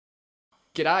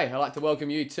G'day, I'd like to welcome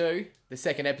you to the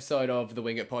second episode of the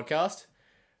Wing It podcast.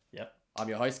 Yep. I'm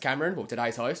your host, Cameron, well,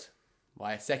 today's host.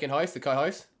 My second host, the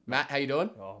co-host, Matt, how you doing?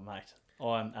 Oh, mate. Oh,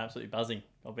 I'm absolutely buzzing.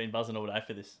 I've been buzzing all day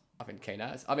for this. I've been keen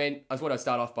as. I just want to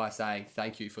start off by saying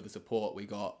thank you for the support we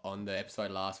got on the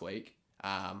episode last week.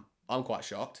 I'm quite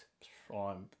shocked.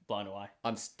 I'm blown away.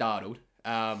 I'm startled.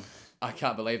 I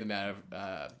can't believe the amount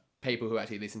of people who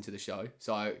actually listen to the show.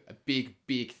 So a big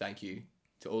thank you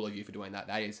to all of you for doing that.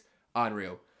 That is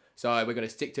unreal. So we're going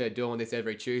to stick to doing this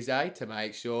every Tuesday to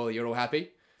make sure that you're all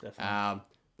happy. Definitely.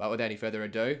 But without any further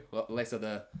ado, less of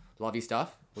the lovey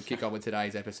stuff, we'll kick on with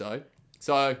today's episode.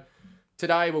 So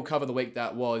today we'll cover the week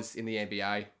that was in the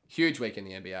NBA. Huge week in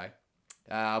the NBA.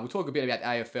 We'll talk a bit about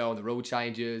AFL and the rule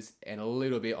changes and a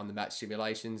little bit on the match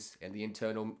simulations and the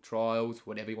internal trials,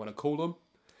 whatever you want to call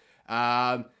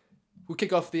them. We'll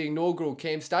kick off the inaugural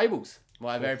Cam Stables,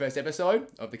 my very first episode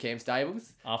of the Cam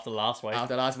Stables. After last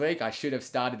week. I should have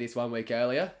started this 1 week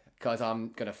earlier because I'm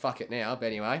going to fuck it now. But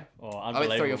anyway, I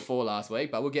went 3 or 4 last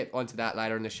week, but we'll get onto that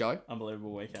later in the show.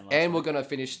 Unbelievable weekend last And week. we're going to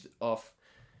finish off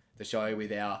the show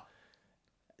with our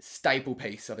staple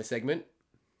piece of a segment,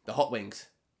 the Hot Wings.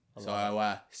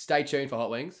 So stay tuned for Hot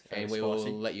Wings, Very and we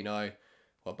spicy. will let you know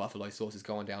what buffalo sauce is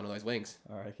going down on those wings.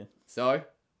 I reckon. So,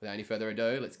 without any further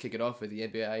ado, let's kick it off with the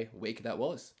NBA week that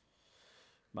was.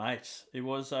 Mate, it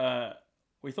was...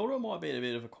 we thought it might be a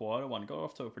bit of a quieter one. Got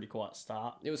off to a pretty quiet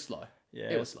start. It was slow.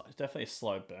 Yeah, It was slow. It's definitely a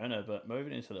slow burner, but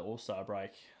moving into the All-Star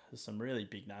break, there's some really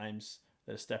big names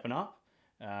that are stepping up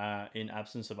in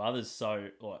absence of others. So,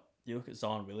 like, you look at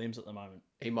Zion Williams at the moment.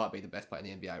 He might be the best player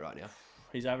in the NBA right now.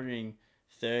 He's averaging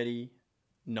 30,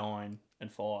 9,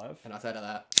 and 5 And I say to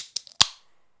that,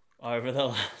 over the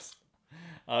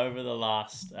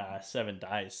last 7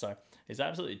 days. So he's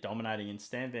absolutely dominating, and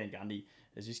Stan Van Gundy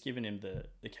has just given him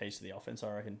the keys to the offense,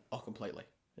 I reckon. oh, completely.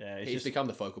 Yeah, He's become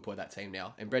the focal point of that team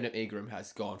now. And Brendan Ingram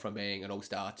has gone from being an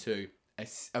all-star to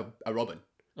a Robin.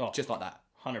 Just like that.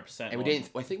 100%. And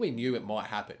I think we knew it might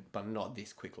happen, but not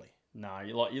this quickly. No,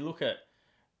 you look at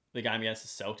the game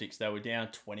against the Celtics, they were down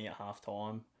 20 at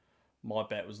halftime. My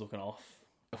bet was looking off.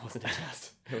 It wasn't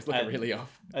just. It was looking really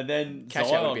off. And then Cash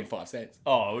Zion, out would have been 5 cents.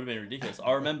 Oh, it would have been ridiculous.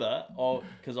 I remember,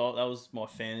 because that was my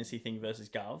fantasy thing versus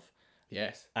Gov.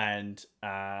 Yes. And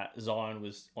Zion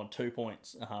was on 2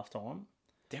 points at halftime.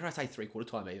 Dare I say 3/4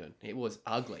 time even. It was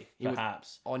ugly. He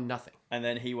Perhaps. was on nothing. And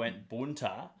then he went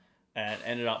bunter and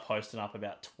ended up posting up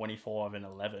about 25 and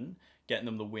 11, getting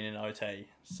them the win in OT.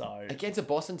 So Against a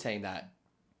Boston team that,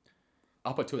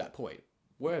 up until that point,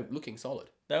 were looking solid.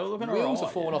 they were looking Wheels alright.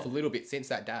 have fallen off a little bit since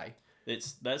that day.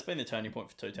 That's been the turning point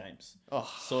for two teams. Oh,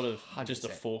 Sort of 100%. just a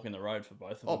fork in the road for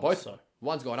both of them. Oh, both. So,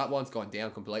 One's gone up, one's gone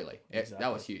down completely. Exactly.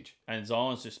 That was huge. and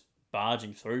Zion's just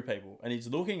barging through people, and he's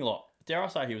looking like, dare I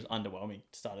say, he was underwhelming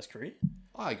to start his career,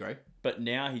 I agree. but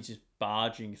now he's just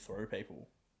barging through people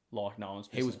like no one's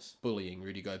He business. was bullying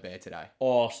Rudy Gobert today.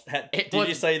 Oh, did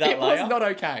you see that It later? was not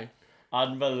okay.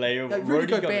 Unbelievable. That Rudy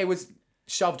Gobert Gobert, was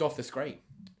shoved off the screen.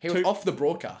 He was off the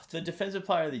broadcast. the defensive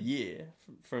player of the year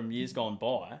from years gone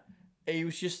by, he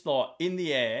was just like in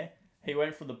the air. He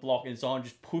went for the block, and Zion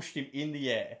just pushed him in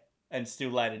the air and still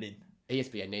laid it in.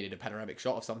 ESPN needed a panoramic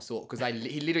shot of some sort because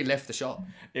he literally left the shot.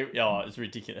 It's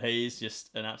ridiculous. He is just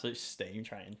an absolute steam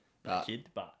train, that But- kid.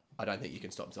 But I don't think you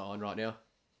can stop Zion right now.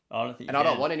 I don't think. And I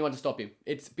don't want anyone to stop him.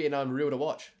 It's been unreal to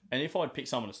watch. And if I'd pick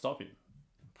someone to stop him,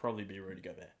 probably be Rudy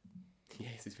Gobert.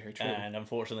 Yes, it's very true. And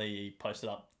unfortunately, he posted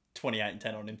up 28 and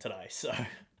 10 on him today. So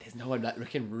There's no one that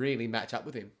can really match up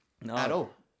with him. no, At all.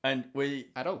 And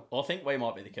At all. I think we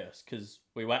might be the curse because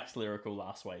we waxed lyrical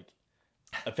last week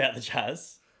about the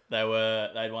Jazz. They'd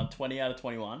won 20 out of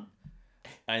 21,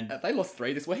 and Have they lost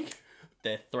 3 this week?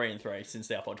 they're 3-3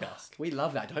 since our podcast. We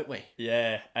love that, don't we?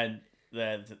 Yeah, and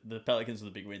the Pelicans were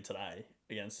the big win today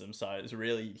against them, so it's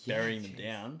really burying them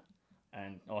down.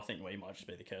 And I think we might just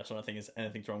be the curse. I don't think there's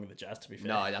anything wrong with the Jazz, to be fair.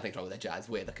 No, nothing's wrong with the Jazz.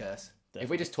 We're the curse. If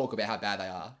Definitely. we just talk about how bad they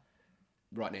are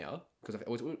right now, because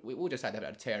we'll just say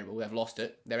they're terrible. They've lost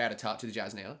it. They're out of touch with the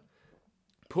Jazz now.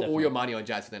 Put all Definitely. your money on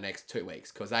Jazz for the next 2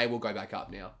 weeks because they will go back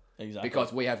up now. Exactly.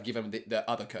 Because we have given them the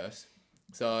other curse.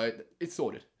 So it's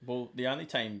sorted. Well, the only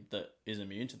team that is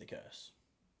immune to the curse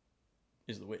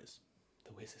is the Wiz.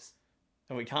 The Wizards.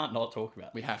 And we can't not talk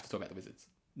about We have to talk about the Wizards.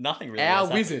 nothing really. Our has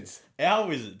happened. Wizards. Our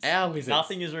Wizards. Our Wizards.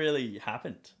 Nothing has really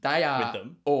happened. They are with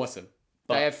them. awesome.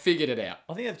 But- they have figured it out.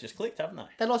 I think they've just clicked, haven't they?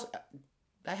 They lost.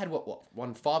 They had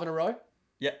won 5 in a row,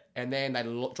 Yeah. and then they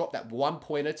dropped that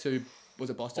 1-pointer to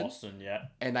Boston, Boston, yeah.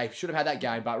 and they should have had that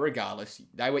game. But regardless,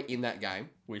 they were in that game,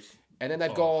 With and then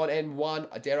they've Oh. gone and won.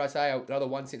 Dare I say another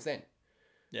one since then?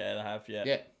 they have, yeah.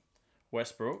 Yeah,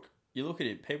 Westbrook, you look at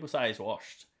him, people say he's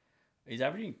washed. He's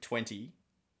averaging 20,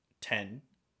 10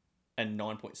 and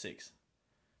 9.6.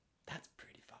 That's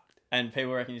pretty fucked. And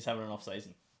people reckon he's having an off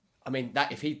season. I mean,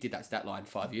 that if he did that stat line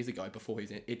 5 years ago, before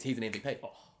he's an MVP.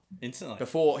 Oh, instantly.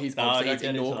 Before his No, don't off-season get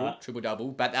into inaugural that.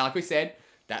 triple-double. But like we said,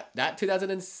 that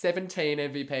 2017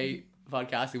 MVP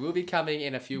podcast will be coming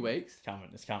in a few weeks.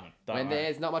 It's coming. Don't When worry.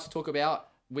 there's not much to talk about,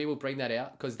 we will bring that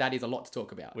out because that is a lot to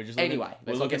talk about. We're just Anyway, looking- let's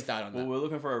we're not get looking- started on that. Well, we're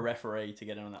looking for a referee to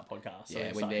get in on that podcast. So Yeah,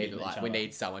 we we start need hitting each we other.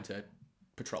 need someone to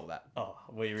patrol that. Oh,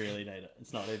 we really need it.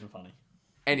 It's not even funny.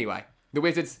 Anyway, the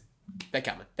Wizards, they're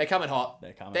coming. They're coming hot.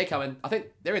 They're coming. They're coming. I think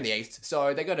they're in the East,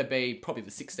 so they're going to be probably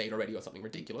the 6th seed already or something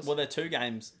ridiculous. Well, they're 2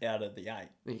 games out of the 8,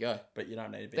 There you go. but you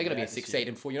don't need to be. They're going to be a out 6th this year. seed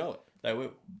and before you know it. They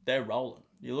will. They're rolling.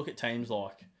 You look at teams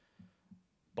like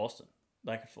Boston,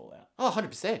 they could fall out. Oh,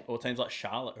 100%. Or teams like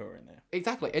Charlotte who are in there.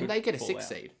 Exactly. And Could they get a fall 6th out.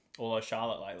 seed. Although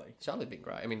Charlotte lately. Charlotte's been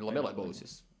great. I mean, LaMelo Ball is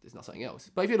just, there's not something else.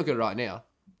 But if you look at it right now,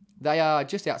 they are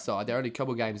just outside. They're only a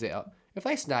couple games out. If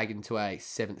they snag into a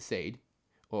 7th seed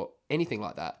or anything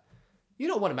like that, you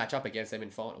don't want to match up against them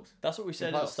in finals. That's what we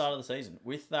said at the playoffs. start of the season.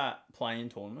 With that play-in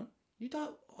tournament, You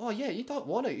don't, you don't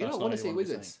want to. You That's don't not want to what see you wanna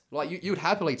be Wizards. Like, you would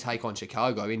happily take on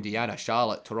Chicago, Indiana,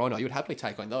 Charlotte, Toronto. You would happily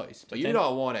take on those. But you Then-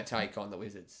 don't want to take on the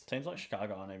Wizards. teams like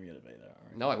Chicago aren't even going to be there. I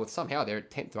reckon. No, well, somehow they're at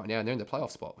 10th right now and they're in the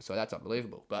playoff spot. So that's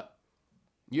unbelievable. But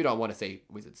you don't want to see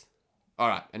Wizards. All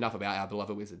right, enough about our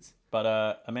beloved Wizards. But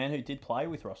a man who did play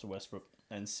with Russell Westbrook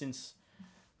and since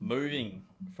moving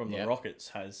from the Yeah. Rockets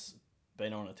has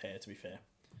been on a tear, to be fair.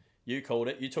 You called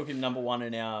it. You took him number 1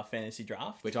 in our fantasy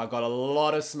draft. Which I got a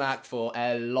lot of smack for.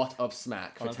 A lot of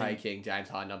smack for I think- taking James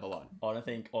Harden number 1. I don't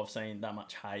think I've seen that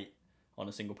much hate on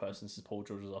a single person since Paul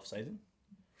George was off season.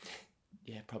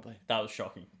 Yeah, probably. That was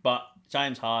shocking. But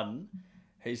James Harden,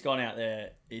 he's gone out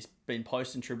there. He's been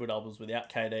posting triple doubles without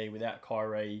KD, without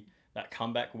Kyrie. That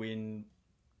comeback win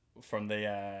from they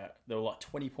were like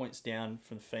 20 points down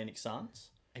from the Phoenix Suns.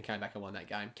 And came back and won that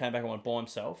game. Came back and won by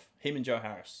himself. Him and Joe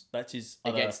Harris. That's his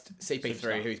other Against CP3,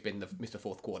 superstar. who's been the Mr.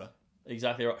 Fourth Quarter.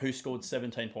 Exactly right. Who scored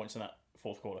 17 points in that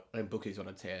fourth quarter? And Bookie's on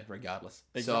a tear regardless.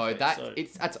 Exactly, So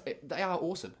that so- they are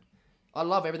awesome. I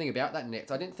love everything about that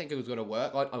Nets. I didn't think it was going to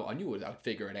work. I knew they would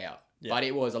figure it out. Yeah. But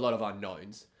it was a lot of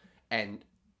unknowns. And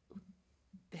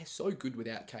they're so good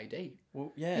without KD.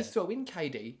 Well, yeah. You throw in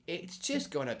KD, it's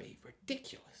just going to be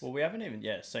ridiculous. Well, we haven't even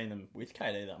seen them with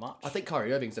KD that much. I think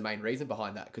Kyrie Irving's the main reason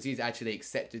behind that because he's actually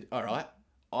accepted, all right,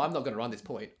 I'm not going to run this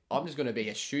point. I'm just going to be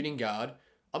a shooting guard.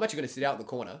 I'm actually going to sit out in the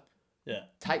corner, Yeah.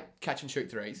 catch and shoot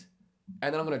threes,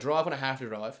 and then I'm going to drive on a half to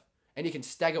drive, and you can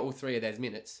stagger all 3 of those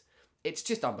minutes. It's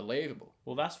just unbelievable.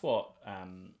 Well, that's what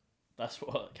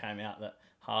came out that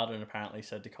Harden apparently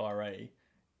said to Kyrie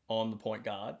on the point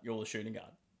guard, "You're the shooting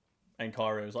guard," and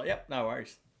Kyrie was like, "Yep, no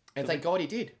worries." And thank God he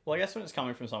did. Well, I guess when it's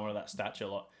coming from someone of that stature,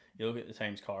 like you look at the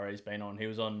teams Kyrie's been on. He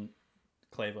was on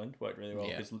Cleveland, worked really well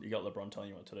Yeah. because you got LeBron telling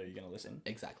you what to do. You're going to listen.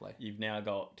 Exactly. You've now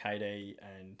got KD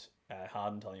and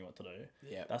Harden telling you what to do.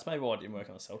 Yeah. That's maybe why it didn't work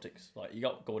on the Celtics. Like you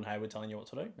got Gordon Hayward telling you what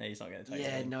to do. No, he's not going to take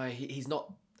Yeah, it. no, he's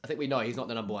not. I think we know he's not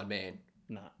the number 1 man,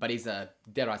 Nah. but he's,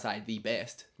 dare I say, the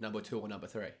best number 2 or number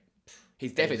 3.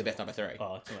 He's definitely the best number 3.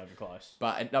 Oh, it's not even close.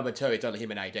 But at number 2, it's only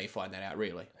him and AD find that out,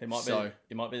 really. He might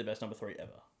be the best number 3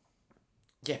 ever.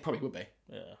 Yeah, probably would be.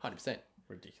 Yeah, 100%.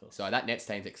 ridiculous. So that Nets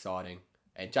team's exciting.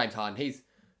 And James Harden, he's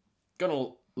going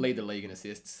to lead the league in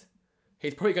assists.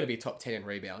 He's probably going to be top 10 in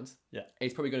rebounds. Yeah.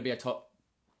 He's probably going to be a top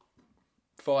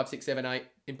 5, 6, 7, 8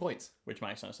 in points. Which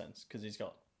makes no sense because he's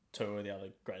got 2 of the other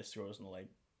greatest scorers in the league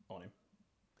on him.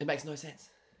 It makes no sense.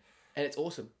 And it's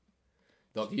awesome.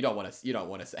 Look, you don't want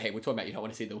to, hey, we're talking about you don't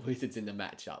want to see the Wizards in the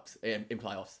matchups, in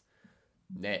playoffs.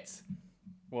 Nets.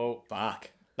 Well, Fuck.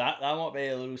 that might be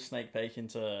a little sneak peek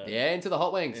into. Yeah, into the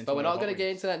hot wings. Into But we're the not hot going to get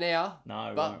wings. into that now.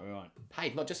 No, But- we won't.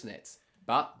 Hey, not just the Nets.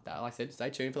 But, like I said, stay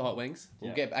tuned for the hot wings. We'll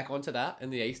Yeah. get back onto that in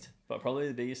the East. But probably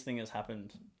the biggest thing that's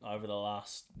happened over the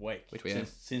last week, Which we have.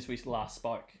 since we last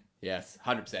spoke, Yes,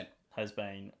 100%. has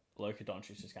been Luka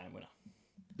Doncic's game winner.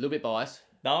 A little bit biased.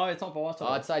 No, it's not biased. at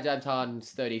all. I'd say James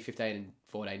Harden's 30, 15, and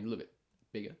 14, a little bit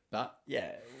bigger. But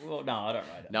Yeah, well, no, I don't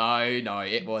rate it. no,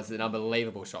 it was an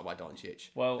unbelievable shot by Doncic.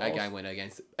 Well, that game winner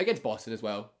against Boston as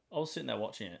well. I was sitting there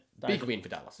watching it. Big win for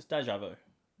Dallas. It's deja vu.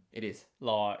 It is.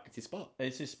 Like, It's his spot.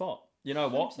 it's his spot. You know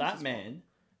what? 100% That his man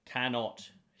cannot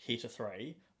hit a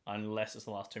 3 unless it's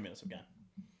the last 2 minutes of game.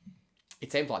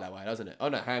 It seems like that way, doesn't it? I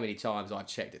don't know how many times I've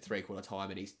checked at 3/4 time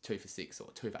and he's 2 for 6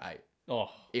 or 2 for 8,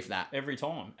 Oh, if that. every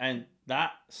time. And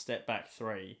that step back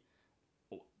 3,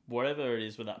 whatever it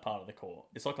is with that part of the court,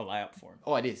 it's like a layup for him.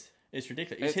 Oh, it is. It's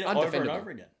ridiculous. And He's it's hit it over and undefendable. over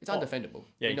again. It's Oh, undefendable.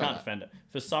 yeah, We you know can't that. defend it.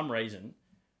 For some reason,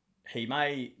 he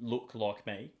may look like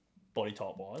me, body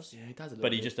type wise, Yeah, he does a little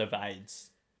but he bit. just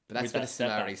evades But that's with where that the step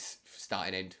back. similarities start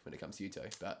and end when it comes to you two.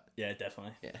 But Yeah,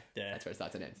 definitely. yeah, Yeah. that's where it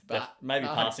starts and ends. But Maybe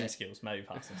 100%. passing skills. Maybe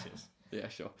passing skills. Yeah,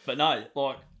 sure. But no,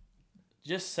 like,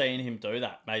 just seeing him do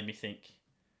that made me think,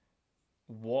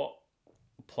 what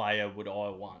player would I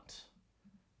want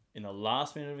in the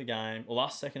last minute of a game, or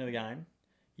last second of a game?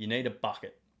 You need a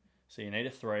bucket. So you need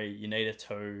a 3, you need a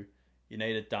 2, you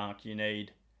need a dunk, you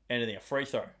need anything, a free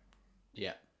throw.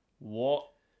 Yeah. What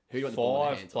Who do you want the ball in the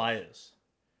 5 hands of? players?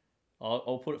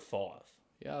 I'll put it 5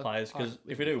 Yeah, players, because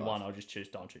we if can we do do 5. 1, I'll just choose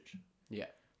Doncic. Yeah.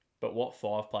 But what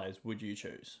 5 players would you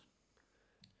choose?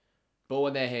 Ball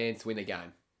in their hands, win the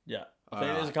game. Yeah. I think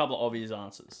there's a Alright. couple of obvious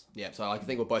answers. Yeah, so I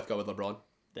think we'll both go with LeBron.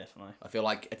 Definitely. I feel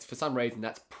like it's for some reason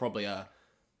that's probably a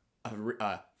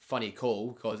funny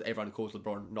call because everyone calls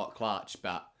LeBron not clutch,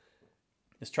 but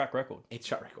It's track record. it's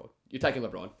track record. You're taking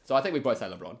LeBron, so I think we both say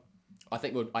LeBron.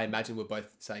 I imagine we'll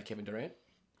both say Kevin Durant.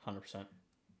 100%.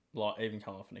 Like, even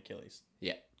coming off an Achilles.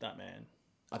 Yeah, That man.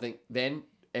 I think then,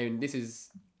 and this is,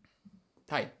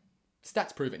 hey,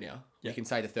 stats prove it now. Yeah. We can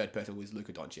say the third person was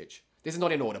Luka Doncic. This is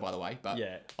not in order, by the way, but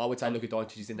Yeah. I would say Luka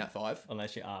Doncic is in that 5.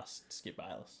 Unless you ask Skip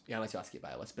Bayless. Yeah, unless you ask Skip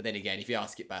Bayless. But then again, if you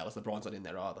ask Skip Bayless, LeBron's not in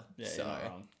there either. Yeah, so you're not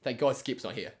wrong. thank God Skip's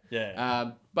not here.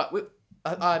 Yeah. But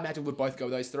I imagine we'll both go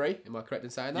with those 3. Am I correct in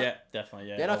saying that? Yeah, definitely.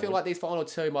 Yeah. Then I feel like these final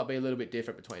 2 might be a little bit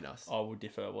different between us. I would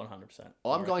differ 100%.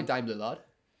 I'm going Dame Lillard.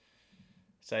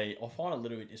 Say, I find it a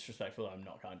little bit disrespectful that I'm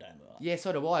not going Dame Lillard. Yeah,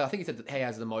 so do I. I think he said that he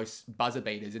has the most buzzer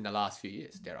beaters in the last few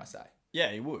years, dare I say. Yeah,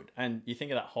 he would. And you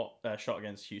think of that hot shot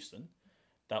against Houston.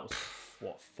 That was,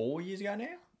 what, 4 years ago now?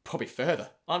 Probably further.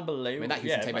 Unbelievable. I mean, that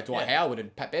Houston team had Dwight Howard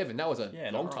and Pat Bevan. That was a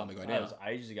long not time wrong. ago That now. was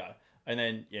ages ago. And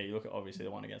then, yeah, you look at obviously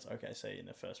the one against OKC in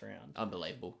the first round.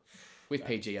 Unbelievable. With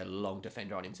PG, a long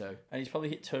defender on him too. And he's probably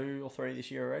hit 2 or 3 this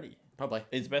year already. Probably.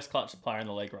 He's the best clutch player in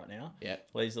the league right now. Yeah.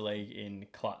 Leads the league in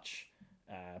clutch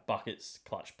buckets,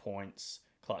 clutch points,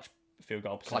 clutch field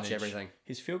goal percentage. Clutch everything.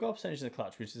 His field goal percentage in the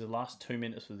clutch, which is the last 2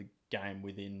 minutes of the game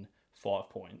within 5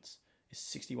 points, is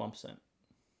 61%.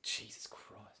 Jesus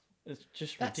Christ. It's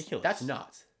just That's ridiculous. That's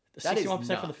nuts. That is 61% for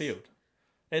the nuts. field.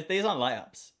 These aren't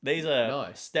layups. These are No.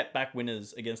 step back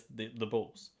winners against the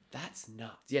Bulls. That's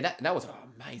nuts. Yeah, that was an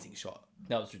amazing shot.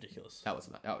 That was ridiculous. That was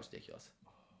ridiculous.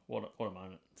 What a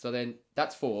moment. So then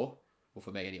that's 4. Well,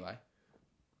 for me anyway.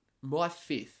 My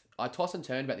 5th. I toss and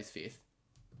turn about this 5th.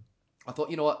 I thought,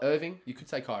 you know what, Irving, you could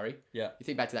say Kyrie. Yeah. You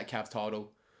think back to that Cavs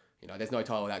title. You know, there's no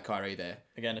title without Kyrie there.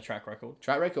 Again, a track record.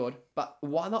 Track record. But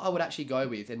one that I would actually go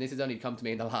with, and this has only come to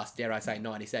me in the last, dare I say,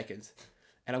 90 seconds.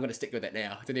 And I'm going to stick with it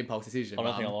now. It's an impulse decision. I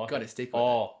don't think I like got to it. stick with it.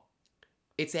 Oh,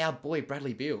 It's our boy,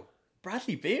 Bradley Beal.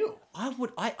 Bradley Beal.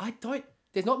 I don't,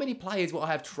 there's not many players where I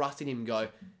have trust in him and go,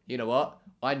 you know what?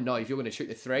 I know if you're going to shoot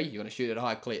the 3, you're going to shoot it at a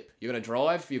high clip. You're going to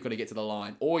drive, you're going to get to the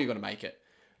line, or you're going to make it.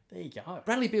 There you go.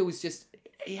 Bradley Beal is just,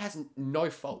 he has no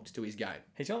fault to his game.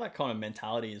 He's got that kind of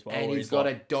mentality as well. And where he's got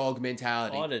like, a dog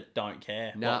mentality. I don't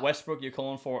care. Nah. Like Westbrook, you're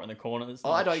calling for it in the corners.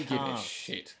 I don't give a chance.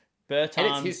 shit. Bertans,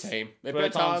 And it's his team. But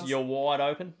Bertans, Bertans, you're wide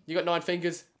open. you got 9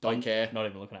 fingers? Don't care. Not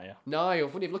even looking at you. No, you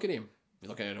wouldn't even look at him. You're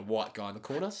looking at a white guy in the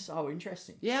corner. That's so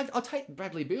interesting. Yeah, I'll take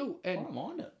Bradley Beal. I And don't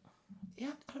mind it.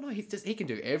 yeah, I don't know. He can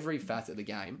do every facet of the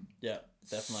game Yeah,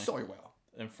 definitely. so well.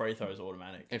 And free throws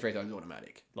automatic. And free throws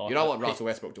automatic. Like, you don't want he- Russell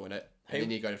Westbrook doing it. And he-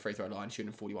 then you go to free throw line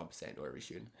shooting 41% or whatever he's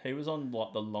shooting. He was on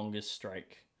like the longest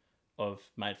streak of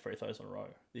made free throws in a row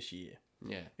this year.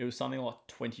 Yeah. It was something like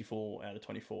 24 out of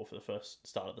 24 for the first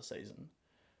start of the season.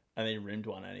 And then he rimmed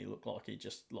one and he looked like he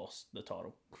just lost the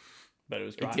title. But it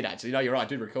was He great. did actually. No, you're right. I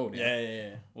did recall now.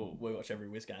 Yeah. Well, we watch every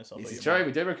Wiz game, so I This thought is you'd true.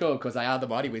 We do recall because they are the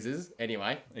Mighty Wizards.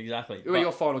 Anyway. Exactly. Who are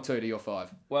your final 2 to your 5?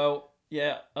 Well,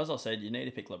 yeah, as I said, you need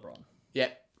to pick LeBron. Yeah.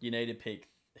 You need to pick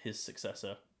his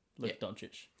successor, Luka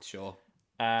Doncic. Sure.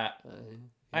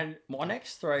 And my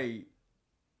next 3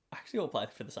 actually all play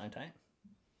for the same team.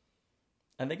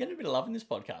 And they're getting a bit of love in this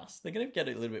podcast. They're going to get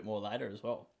it a little bit more later as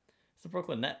well. It's the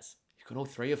Brooklyn Nets. You've got all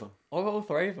 3 of them. I've got all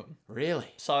 3 of them. Really?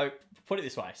 So, put it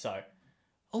this way. So,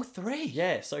 All 3?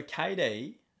 yeah, so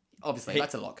KD, Obviously,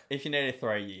 that's a lock. if you need a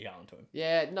 3, you're going to him.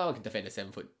 Yeah, no one can defend a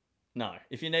 7 foot. No,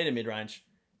 if you need a mid-range,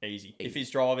 easy. If he's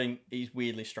driving, he's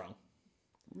weirdly strong.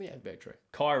 Yeah, very true.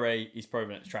 Kyrie, he's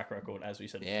proven its track record, as we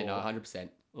said Yeah, before. no, 100%.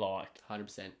 Like,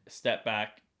 100%. step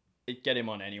back, get him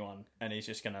on anyone, and he's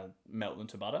just going to melt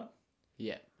into butter.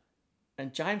 Yeah.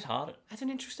 And James Harden. That's an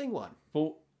interesting one.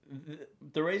 Well,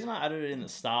 the reason I added it in the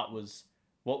start was,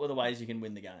 what were the ways you can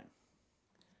win the game?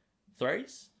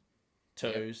 3s,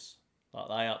 2s, like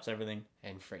layups, everything.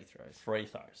 And free throws. Free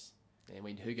throws. I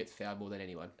mean, who gets fouled more than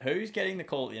anyone? Who's getting the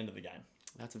call at the end of the game?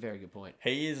 That's a very good point.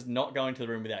 He is not going to the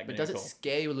room without But getting does a it call.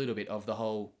 scare you a little bit of the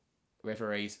whole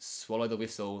referees swallow the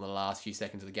whistle in the last few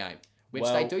seconds of the game? Which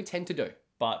Well- they do tend to do.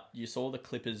 But you saw the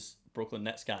Clippers Brooklyn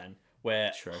Nets game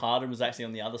where True. Harden was actually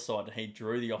on the other side and he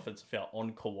drew the offensive foul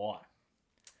on Kawhi.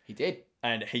 He did.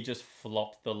 And he just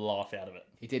flopped the life out of it.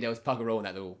 He did. There was Puggaroo in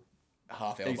that little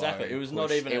half elbow. Exactly. It was push.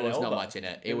 not even It an was elbow. not much in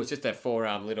it. It was just a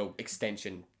forearm little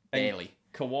extension, barely.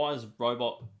 Kawhi's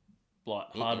robot,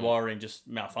 like, hardwiring just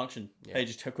malfunctioned. Yeah. He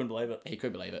just couldn't believe it. He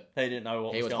couldn't believe it. He didn't know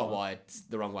what He was was going hot on. wired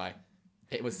the wrong way.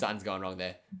 It was something's going wrong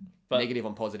there. But- Negative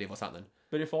on positive or something.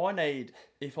 But if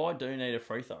I do need a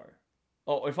free throw,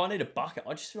 or if I need a bucket,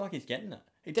 I just feel like he's getting it.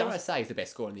 He Dare I does. say he's the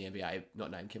best scorer in the NBA,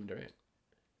 not named Kevin Durant.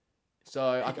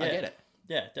 So I get it.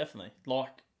 Yeah, definitely.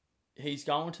 Like, he's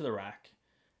going to the rack.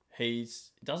 He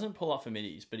doesn't pull up for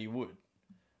middies, but he would.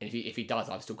 And if he does,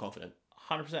 I'm still confident.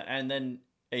 100%. And then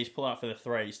he's pulling up for the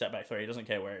three, step back three. He doesn't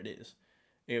care where it is.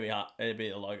 It'll be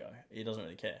the logo. He doesn't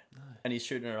really care. No. And he's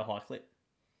shooting at a high clip.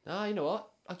 Ah, you know what?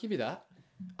 I'll give you that.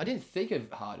 I didn't think of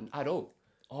Harden at all.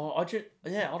 Oh, I don't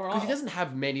know. Because he doesn't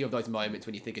have many of those moments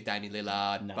when you think of Damian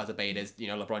Lillard, No. buzzer beaters,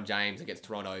 LeBron James against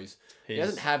Toronto's. He His-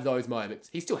 doesn't have those moments.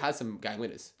 He still has some game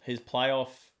winners. His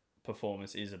playoff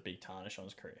performance is a big tarnish on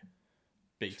his career.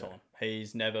 Big time.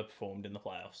 He's never performed in the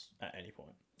playoffs at any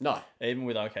point. No. Even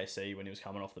with OKC, when he was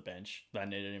coming off the bench, they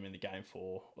needed him in the game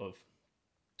 4 of,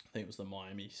 I think it was the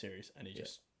Miami series, and he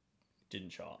just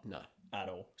didn't show up No. at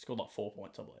all. He scored like 4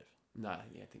 points, I believe. No,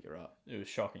 yeah, I think you're right. It was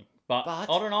shocking. But I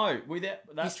But- don't know. With that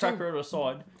He's track still- record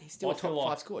aside, He's still I a feel top like-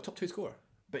 5 scorer, top 2 scorer.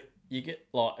 but you get,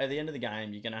 like, at the end of the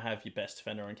game, you're going to have your best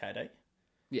defender in KD.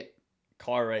 Yeah.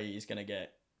 Kyrie is going to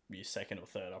get your second or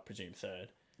third, I presume third.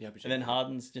 Yeah, but And then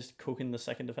Harden's just cooking the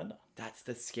second defender. that's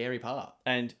the scary part.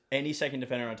 And any second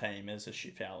defender on a team has a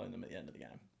shit foul in them at the end of the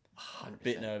game. 100%.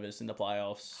 Bit nervous in the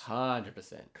playoffs.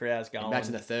 100%. Crowd's going.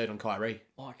 Imagine the third on Kyrie.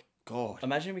 Like, God.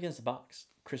 imagine him against the Bucks.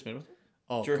 Chris Middleton.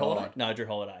 Oh, Drew God. Holiday. No, Drew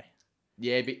Holiday.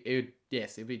 Yeah,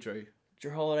 it'd be Drew.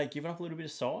 Drew Holiday giving up a little bit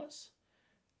of size.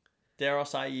 Dare I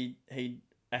say he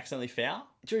accidentally foul?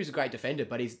 Drew's a great defender,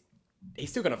 but he's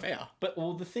still going to foul. But,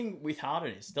 well, the thing with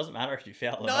Harden is, it doesn't matter if you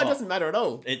foul or No, not. it doesn't matter at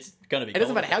all. It's going to be It doesn't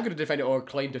called. matter how good a defender or a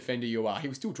clean defender you are. He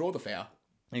will still draw the foul.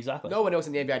 Exactly. No one else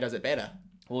in the NBA does it better.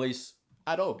 Well, he's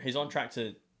At all. on track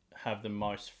to have the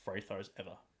most free throws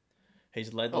ever.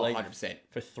 He's led the Oh, league 100%.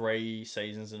 for 3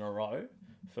 seasons in a row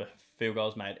for field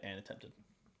goals made and attempted.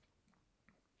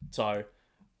 So,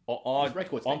 His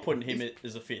record's I'm big. putting him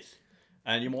as a 5th.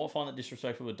 And you might find that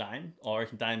disrespectful with Dame. I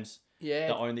reckon Dame's Yeah.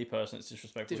 the only person that's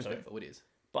disrespectful to. Disrespectful, it is.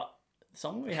 But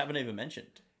someone we haven't even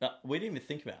mentioned. That we didn't even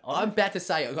think about. I'm about to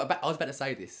say, I was about to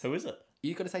say this. Who is it?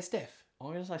 You got to say Steph. I'm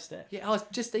going to say Steph. Yeah, I was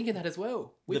just thinking that as well. The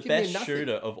We've given best him nothing.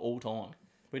 shooter of all time.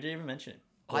 We didn't even mention him.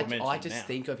 Or mention I him just now.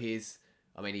 think of his.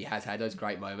 I mean, he has had those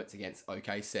great moments against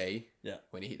OKC. Yeah.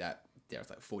 When he hit that, there was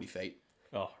like 40 feet.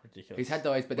 Oh, ridiculous. He's had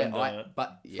those, but then When the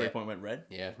but yeah, 3-point went red.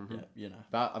 yeah. mhm. Yeah, you know.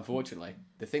 But unfortunately,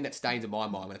 the thing that stains in my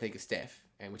mind when I think of Steph,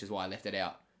 and which is why I left it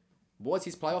out, was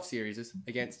his playoff series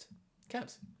against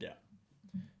Cavs. Yeah.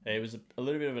 It was a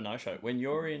little bit of a no-show. When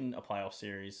you're in a playoff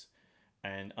series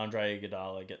and Andre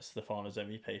Iguodala gets the finals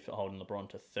MVP for holding LeBron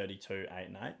to 32, 8,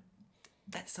 and 8.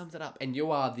 That sums it up. And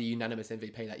you are the unanimous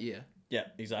MVP that year. Yeah,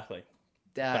 exactly.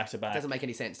 That Back to back. doesn't make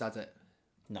any sense, does it?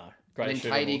 No. And Great then shooter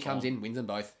of all KD comes time. in, wins them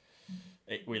both.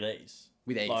 With ease.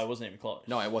 With ease. Like, it wasn't even close.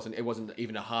 No, it wasn't. It wasn't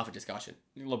even a half a discussion.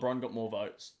 LeBron got more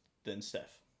votes than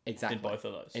Steph Exactly. in both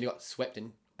of those. And he got swept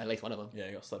in at least one of them. Yeah,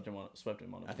 he got swept in one of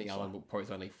them. I think so. Allen probably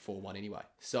was only 4-1 anyway.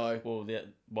 So, Well, the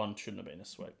one shouldn't have been a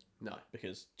sweep no.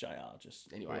 because JR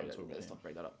just... Anyway, let's let's not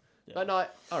bring that up. Yeah. But no,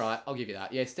 all right, I'll give you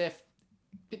that. Yeah, Steph,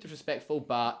 bit disrespectful,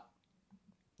 but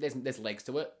there's legs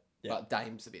to it. Yeah. But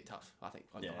Dame's a bit tough, I think.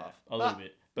 On Yeah, your half. a little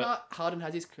bit. But But Harden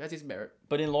has his merit,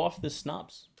 but in life, there's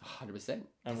snubs. 100%.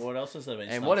 And what else has there been?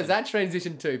 And snubs what does in? that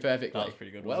transition to perfectly? That was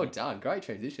pretty good, Well wasn't it? done. Great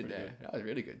transition Pretty there. good. That was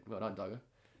really good. Well done, Doggo.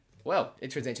 Well, it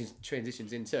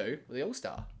transitions into the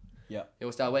All-Star. Yeah. The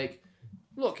All-Star Week.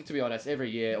 Look, to be honest, every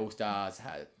year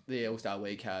the All-Star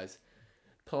Week has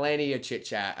plenty of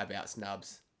chit-chat about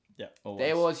snubs. Yeah. Always.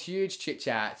 There was huge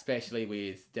chit-chat, especially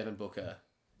with Devin Booker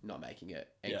not making it.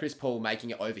 And Yeah. Chris Paul making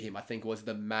it over him, I think, was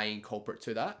the main culprit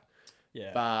to that.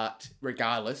 Yeah. But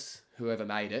regardless, whoever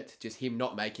made it, just him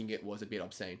not making it was a bit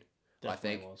obscene. Definitely I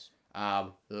think. was.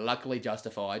 Luckily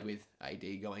justified with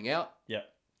AD going out. Yeah.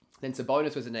 Then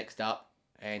Sabonis was the next up,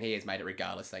 and he has made it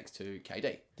regardless thanks to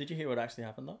KD. Did you hear what actually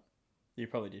happened though? You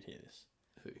probably did hear this.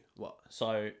 Who? What?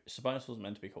 So Sabonis wasn't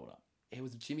meant to be called up. It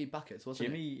was Jimmy Buckets, wasn't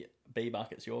it? Jimmy B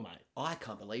Buckets, your mate, I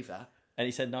can't believe that. and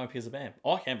he said no because of Bam.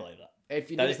 I can't believe that. If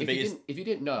you, That didn't, is the if, you biggest- didn't, if you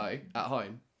didn't know at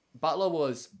home, Butler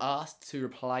was asked to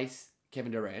replace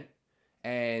Kevin Durant,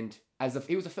 and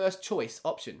he was the first choice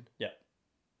option. Yeah.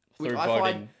 Which Through I voting.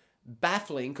 find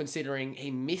baffling considering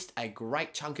he missed a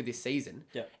great chunk of this season.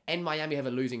 Yeah. And Miami have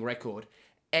a losing record,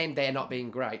 and they're not being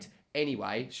great.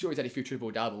 Anyway, sure he's had a few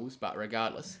triple doubles, but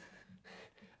regardless.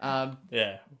 We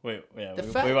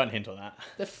fact- won't hint on that.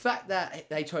 The fact that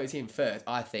they chose him first,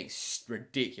 I think, is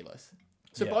ridiculous.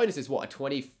 So Yeah. Bonus is what, a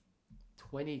 20,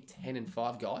 10 and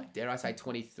 5 guy? Dare I say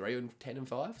 23 and 10 and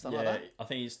 5? Something like that? I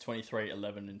think he's 23,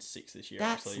 11 and 6 this year.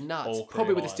 That's actually. nuts. All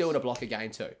Probably with a career steal and a highs. block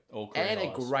again too. All career And a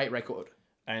highs. great record.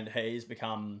 And he's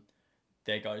become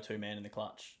their go-to man in the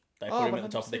clutch. They Oh, put him at the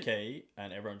top of the 100%. key,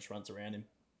 and everyone just runs around him.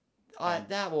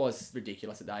 That was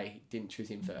ridiculous that they didn't choose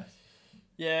him first.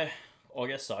 Yeah, I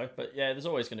guess so. But yeah, there's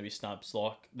always going to be snubs.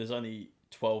 Like, there's only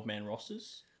 12-man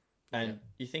rosters. And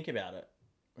you think about it,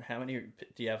 how many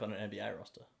do you have on an NBA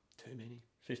roster? Too many.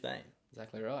 15.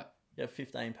 Exactly right. You have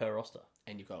 15 per roster.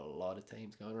 And you've got a lot of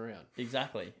teams going around.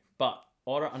 Exactly. But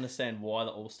I don't understand why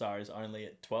the All-Star is only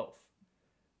at 12.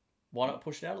 Why not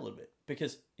push it out a little bit?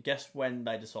 Because guess when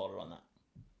they decided on that?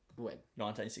 When?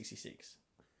 1966.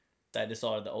 They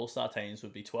decided the All-Star teams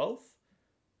would be 12.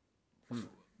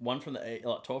 One from the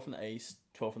 12 from the East,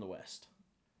 12 from the West.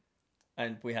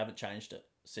 And we haven't changed it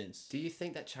since. Do you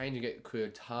think that changing it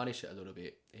could tarnish it a little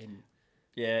bit in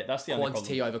Yeah, that's the only problem.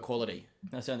 quantity over quality?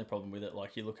 That's the only problem with it.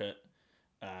 Like, you look at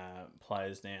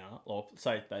players now, or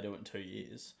say they do it in 2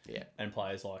 years, Yeah. and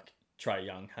players like Trae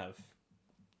Young have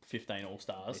 15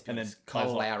 All-Stars, and then Kyle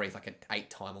players like, Lowry's like an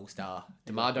 8-time All-Star.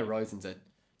 DeMar DeRozan's a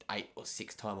 8 or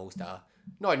 6-time All-Star.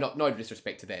 No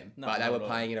disrespect to them, No, but they not were at all.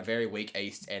 playing in a very weak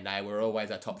East, and they were always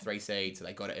a top 3 seed, so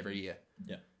they got it every year.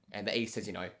 Yeah. And the East has,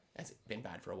 has been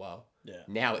bad for a while. Yeah.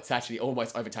 Now it's actually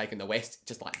almost overtaken the West,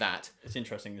 just like that. It's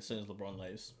interesting. As soon as LeBron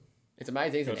leaves, It's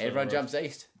amazing, isn't it? Goes through Everyone the roof. jumps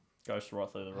East. goes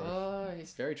right through the roof. Oh,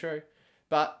 it's very true.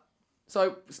 But,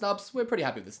 so, snubs, we're pretty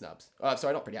happy with the snubs.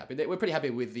 Sorry, not pretty happy. We're pretty happy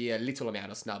with the little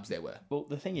amount of snubs there were. Well,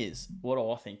 the thing is, what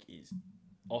I think is,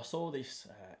 I saw this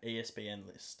ESPN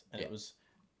list, and Yeah. it was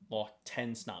like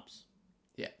 10 snubs.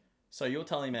 Yeah. So you're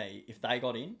telling me if they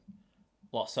got in,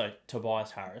 like, so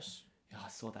Tobias Harris Yeah, I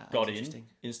saw that. got That's in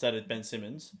instead of Ben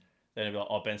Simmons, then it'd be like,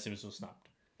 oh, Ben Simmons was snubbed.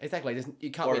 Exactly.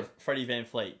 You can't Or live. if Freddie Van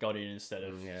Fleet got in instead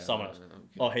of Yeah, someone else, okay.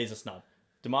 oh, he's a snub.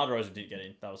 DeMar DeRozan didn't get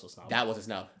in, that was a snub. That was a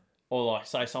snub. Or like,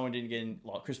 say someone didn't get in,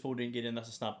 like Chris Paul didn't get in, that's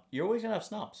a snub. You're always going to have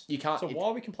snubs. You can't- So why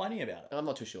are we complaining about it? I'm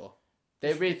not too sure.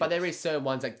 There is certain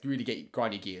ones that really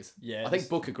grind your gears. Yeah, I think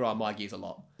Booker grind my gears a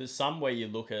lot. There's some where you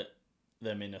look at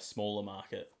them in a smaller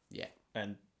market Yeah.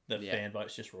 and the Yeah. fan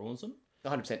votes just ruins them.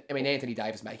 100%. I mean, Anthony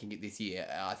Davis making it this year,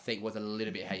 I think, was a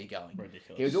little bit how you're going.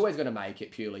 Ridiculous. He was always going to make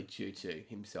it purely due to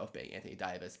himself being Anthony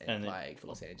Davis and And then- playing for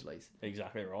Los Angeles.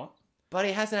 Exactly right. But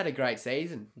he hasn't had a great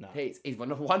season. No. He's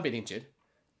one, been injured.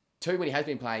 2, when he has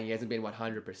been playing, he hasn't been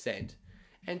 100%.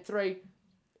 And 3,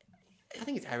 I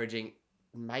think he's averaging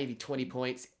maybe 20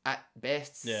 points at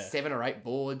best, Yeah. 7 or 8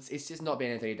 boards. It's just not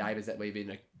been Anthony Davis that we've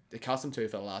been accustomed to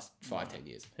for the last 5-10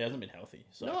 years. He hasn't been healthy.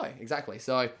 So No, exactly.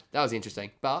 So that was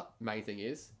interesting. But main thing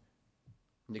is,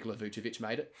 Nikola Vucevic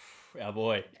made it. our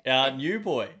boy, our new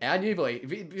boy. Our new boy.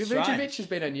 Vucevic Strange. has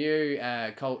been a new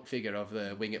cult figure of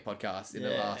the Wing It podcast in the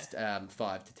Yeah. last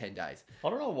 5 to 10 days. I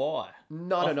don't know why.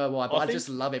 No, I don't know why, but I think- just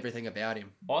love everything about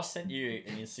him. I sent you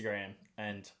an Instagram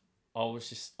and I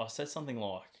said something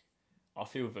like, I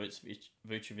feel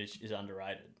Vucevic is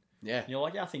underrated. Yeah. And you're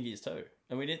like, yeah, I think he is too.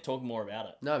 And we didn't talk more about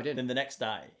it. No, we didn't. Then the next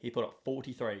day, he put up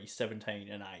 43, 17,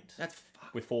 and 8 That's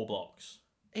fuck. with 4 blocks.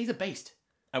 He's a beast.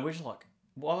 And we're just like,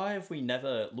 why have we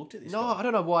never looked at this No, guy? I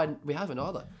don't know why we haven't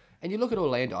either. And you look at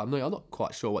Orlando. I'm not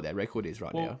quite sure what their record is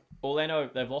right now. Well, Orlando,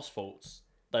 they've lost Fultz.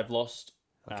 They've lost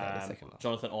Okay, the second last.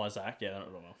 Jonathan Isaac. Yeah, they're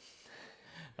not well.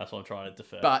 That's what I'm trying to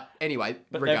defer. But anyway,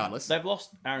 But regardless, they've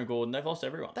lost Aaron Gordon. They've lost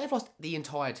everyone. they've lost the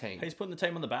entire team. He's putting the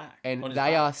team on the back. And on his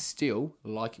they back. are still,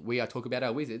 like we are talking about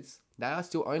our Wizards, they are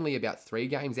still only about 3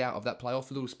 games out of that playoff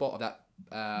little spot of that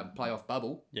playoff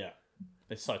bubble. Yeah.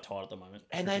 They're so tight at the moment.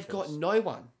 It's And they've got ridiculous. no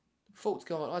one. Fultz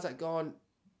gone, Isaac gone,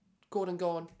 Gordon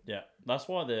gone. Yeah. That's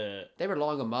why They're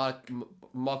relying on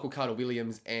Michael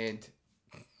Carter-Williams and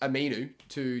Aminu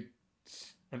to...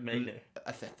 Aminu.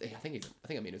 I think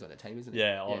Aminu's on the team, isn't he?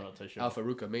 Yeah, I'm not too sure.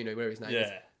 Al-Farouq Aminu, where his name is.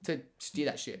 Yeah. To steer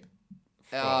that ship.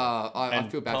 I And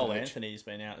feel bad Cole for Mitch. Anthony's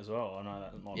been out as well. I know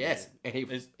that might Yes, be. and he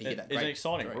He's hit that an great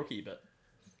exciting three. rookie, but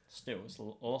still,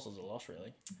 a loss is a loss,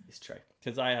 really. It's true.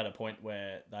 Because they had a point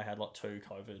where they had like 2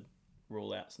 COVID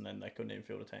rule outs and then they couldn't even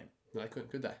field a team. No, they couldn't,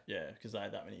 could they? Yeah, because they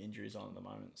had that many injuries on at the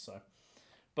moment. So,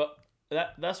 but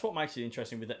that's what makes it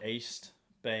interesting with the East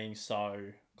being so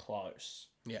close.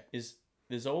 Yeah. Is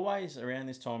there's always around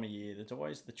this time of year, there's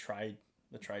always the trade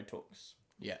talks.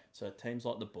 Yeah. So teams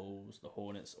like the Bulls, the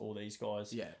Hornets, all these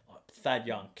guys. Yeah. Like Thad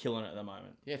Young killing it at the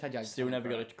moment. Yeah, Thad Young's Still never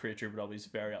got great. a career triple double. He's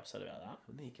very upset about that.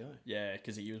 There you go. Yeah,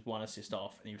 because he was 1 assist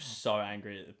off, and he was so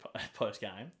angry at the post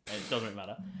game. It doesn't really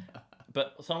matter.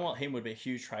 But someone like him would be a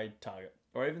huge trade target,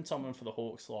 or even someone for the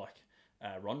Hawks like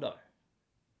Rondo.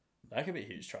 That could be a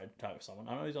huge trade target for someone.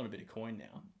 I know he's on a bit of coin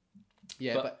now.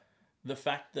 Yeah, but The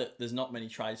fact that there's not many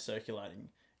trades circulating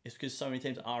is because so many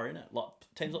teams are in it. Like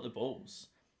teams like the Bulls,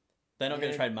 they're not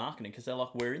going to Yeah. trade marketing because they're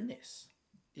like, we're in this.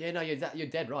 yeah, no, you're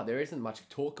dead right. There isn't much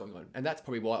talk going on, and that's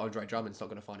probably why Andre Drummond's not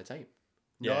going to find a team.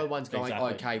 Yeah, No one's going,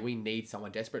 exactly. okay, we need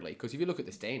someone desperately. Because if you look at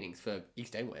the standings for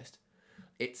East and West,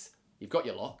 it's you've got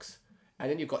your locks,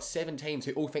 and then you've got 7 teams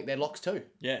who all think they're locks too,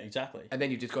 Yeah, exactly. and then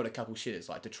you've just got a couple shitters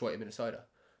like Detroit and Minnesota,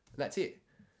 and that's it.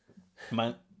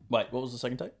 Man, wait, what was the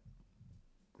second take?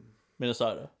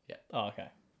 Minnesota. Yeah. Oh, okay.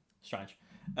 Strange.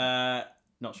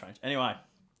 Not strange. Anyway,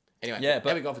 Anyway, Yeah, yeah, but-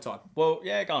 how we gone for time? well,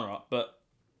 yeah, going right. But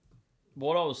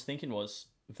what I was thinking was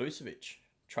Vucevic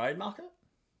trade market.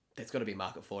 There's got to be a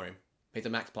market for him. He's a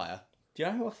max player. Do you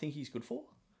know who I think he's good for?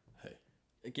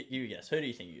 Who? Get you a guess. Who do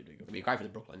you think you'd be good It'd for? be great for the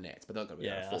Brooklyn Nets, but they're not going to be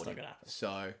Yeah, able to that's afford not him. gonna happen.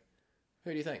 So,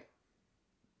 who do you think?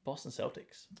 Boston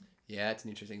Celtics. Yeah, it's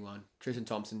an interesting one. Tristan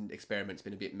Thompson experiment's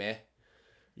been a bit meh.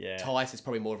 Yeah. Tice is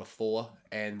probably more of a 4,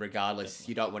 and regardless,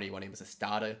 you don't want him as a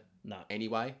starter No.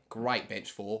 anyway. Great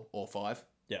bench 4 or 5.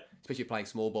 Yeah. Especially playing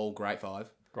small ball, great 5.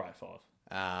 Great 5.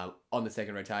 On the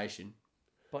second rotation.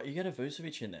 But you get a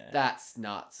Vucevic in there. That's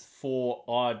nuts.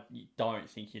 I don't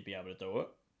think you'd be able to do it.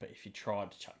 But if you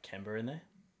tried to chuck Kemba in there,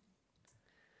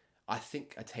 I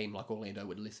think a team like Orlando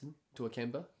would listen to a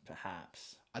Kemba.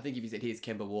 perhaps. I think if you said, here's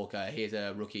Kemba Walker, here's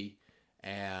a rookie,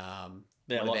 Yeah,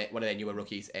 one of their newer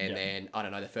rookies, and Yeah. then, I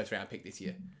don't know, the first round pick this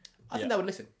year. I Yeah. think they would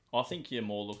listen. I think you're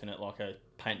more looking at like a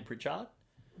Peyton Pritchard,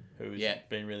 who's Yeah.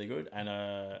 been really good, and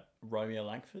a Romeo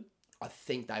Langford. I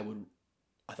think they would.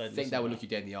 I They'd think listen they would to look you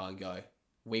dead in the eye and go,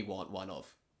 "We want one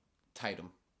of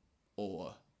Tatum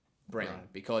or Brown Brown.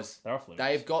 because They're off limits.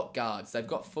 they've got guards. They've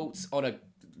got Fultz on a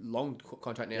long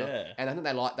contract now, Yeah. and I think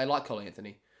they like Cole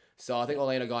Anthony. So I think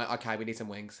Orlando going, okay, we need some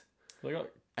wings, They got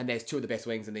and there's 2 of the best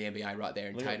wings in the NBA right there,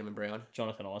 in Look at- Tatum and Brown.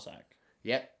 Jonathan Isaac.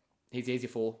 Yep, he's your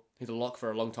 4. He's a lock for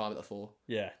a long time at the 4.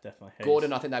 Yeah, definitely.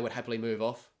 Gordon, I think they would happily move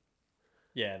off.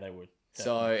 Yeah, they would.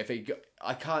 So if he,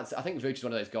 I can't. I think Vooch is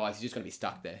one of those guys. He's just going to be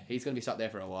stuck there. He's going to be stuck there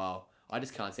for a while. I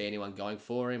just can't see anyone going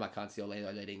for him. I can't see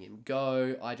Orlando letting him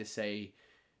go. I just see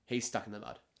he's stuck in the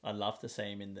mud. I'd love to see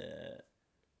him in the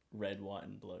red, white,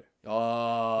 and blue.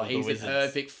 Oh, With the he's the Wizards.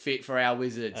 perfect fit for our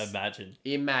Wizards. Imagine.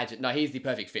 Imagine. No, he's the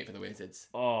perfect fit for the Wizards.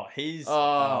 Oh, he's.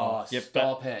 Oh, yeah,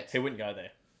 stop but it. He wouldn't go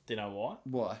there. Do you know why?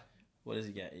 Why? What does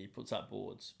he get? He puts up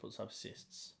boards, puts up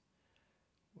assists.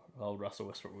 Old Russell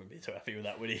Westbrook wouldn't be too happy with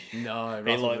that, would he? No,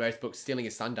 Russell like- Westbrook stealing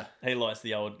his thunder. He likes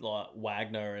the old like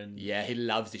Wagner and Yeah, he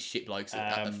loves the shit blokes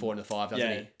at the 4 and the 5,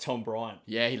 doesn't he? Tom Bryant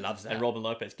Yeah, he loves that. and Robin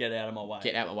Lopez. Get out of my way.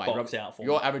 Get out of my way. Box Rob- out for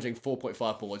You're me. averaging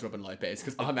 4.5 boards, Robin Lopez,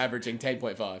 because I'm averaging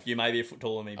 10.5. You may be a foot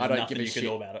taller than me, but I don't nothing give a you shit.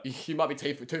 can do about it. You might be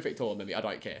 2 feet taller than me. I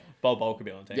don't care. Bob Bolt could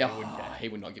be on the team. Yeah, He wouldn't care. he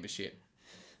would not give a shit.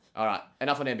 All right,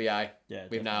 enough on NBA. Yeah,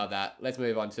 We've definitely. nailed that. Let's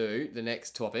move on to the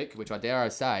next topic, which I dare I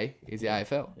say is the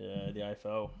AFL. Yeah, the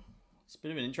AFL. It's a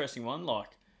bit of an interesting one. Like,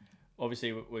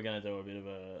 obviously, we're going to do a bit of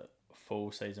a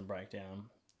full season breakdown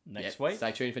next week.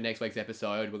 Stay tuned for next week's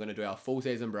episode. We're going to do our full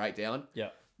season breakdown. Yeah.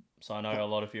 So I know a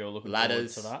lot of you are looking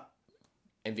Ladders. forward to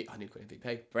that. I need to put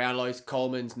MVP. Brownlows,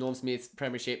 Coleman's, Norm Smiths,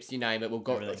 Premierships, you name it. We'll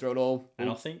go Everything. through it all. And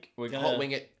We'll I think we're going hot to...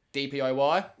 wing it,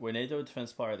 DPOY. We need to do a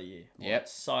Defence Player of the Year. Like, Yep.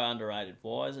 It's so underrated.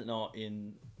 Why is it not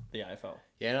in the AFL?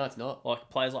 Yeah, no, it's not. Like,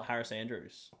 players like Harris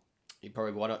Andrews. He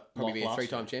probably won it. Probably Like be a last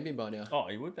 3-time champion by now. Oh,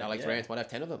 he would be. Alex yeah. Rance might have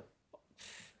 10 of them.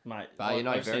 Mate, But, you know,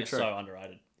 I just very think it's true. so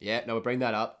underrated. Yeah, no, we'll bring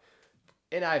that up.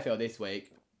 In AFL this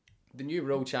week, the new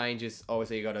rule changes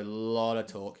obviously got a lot of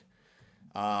talk.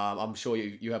 I'm sure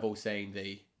you have all seen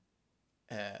the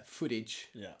footage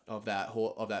Yeah. of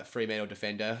that Fremantle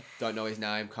defender. Don't know his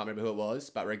name, can't remember who it was,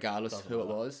 but regardless Doesn't who it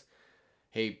matter. was,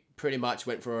 he pretty much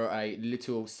went for a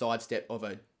little sidestep of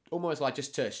almost like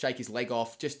just to shake his leg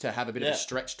off, just to have a bit of Yeah. a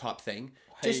stretch type thing,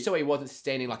 He- just so he wasn't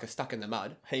standing like a stuck in the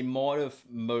mud. He might have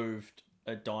moved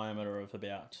a diameter of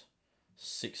about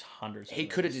 600 He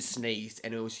could have just sneezed,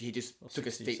 and he just Or took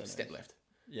a 60 step centimetres. left.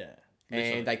 Yeah.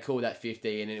 literally. And they called that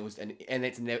 50, and it was and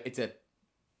it's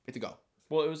a goal.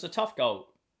 Well, it was a tough goal.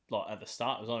 Like at the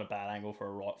start, it was on a bad angle for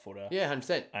a right footer. Yeah,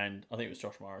 100%. And I think it was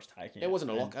Josh Morris taking it. It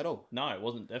wasn't a And- lock at all. No, it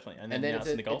wasn't definitely. And And then then now it's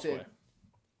in the goal it's a- square.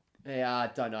 Yeah, I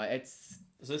don't know. It's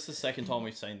Is this the second time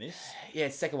we've seen this?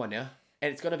 it's the second one now,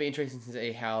 and it's going to be interesting to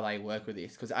see how they work with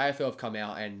this because AFL have come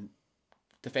out and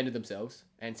defended themselves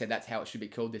and said that's how it should be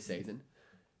called this season.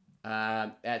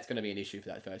 That's going to be an issue for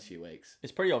that first few weeks.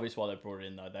 It's pretty obvious why they brought it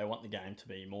in, though. They want the game to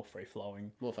be more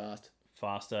free-flowing, More fast.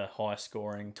 faster, higher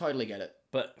scoring. Totally get it.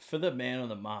 But for the man on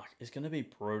the mark, it's going to be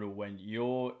brutal when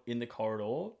you're in the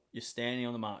corridor, you're standing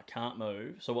on the mark, can't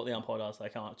move. So what the umpire does, they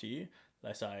come up to you,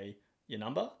 they say your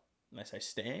number, and they say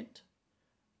stand,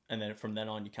 and then from then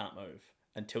on you can't move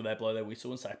until they blow their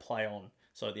whistle and say play on.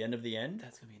 So at the end of the end,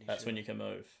 That's going to be an issue. that's when you can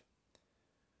move.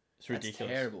 It's That's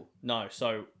ridiculous. terrible. No,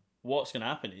 so what's going to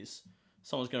happen is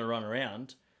someone's going to run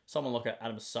around, someone look at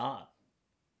Adam Sard,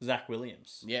 Zach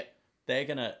Williams. Yep. They're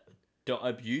going to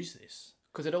abuse this.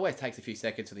 Because it always takes a few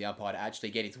seconds for the umpire to actually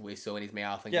get his whistle in his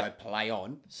mouth and Yeah. go play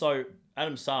on. So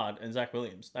Adam Sard and Zach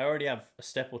Williams, they already have a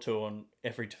step or two on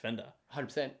every defender.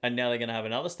 100%. And now they're going to have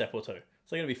another step or two.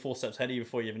 So they're going to be 4 steps ahead of you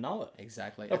before you even know it.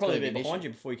 Exactly. They'll That's probably gonna be an behind issue.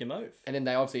 you before you can move. And then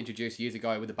they obviously introduced years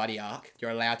ago with the buddy arc.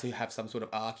 You're allowed to have some sort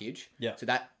of arcage. Yeah. So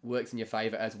that works in your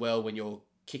favour as well when you're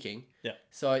kicking. Yeah.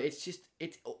 So it's just,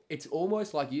 it's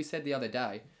almost like you said the other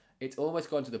day, it's almost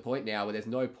gone to the point now where there's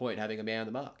no point having a man on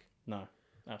the mark. No,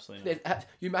 absolutely not.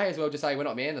 You may as well just say, we're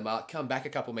not man on the mark, come back a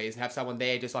couple metres and have someone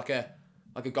there just like a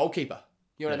goalkeeper.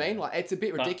 You know what I Yeah. mean? Like, it's a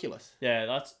bit ridiculous. Yeah,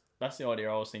 that's the idea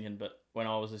I was thinking. But when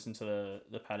I was listening to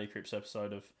the Paddy Cripps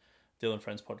episode of Dylan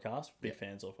Friends podcast, big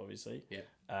fans of obviously.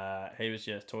 Yeah. He was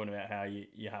just talking about how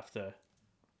you have to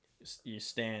you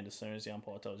stand as soon as the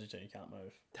umpire tells you to. You can't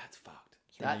move. That's fucked.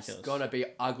 It's That's ridiculous. going to be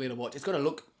ugly to watch. It's going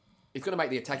to make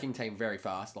the attacking team very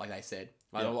fast, like they said.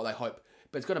 I don't know what they hope.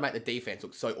 But it's going to make the defense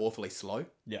look so awfully slow.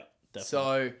 Yeah, definitely.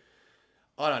 So,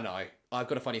 I don't know. I've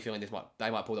got a funny feeling they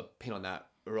might pull the pin on that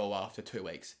rule after 2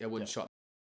 weeks. It wouldn't shock.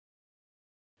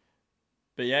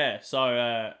 But yeah,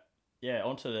 so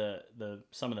onto the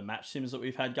some of the match sims that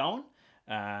we've had going.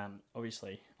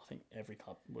 Obviously, I think every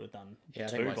club would have done Yeah, I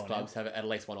two think most by clubs have at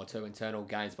least 1 or 2 internal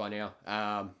games by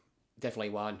now.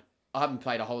 Definitely one. I haven't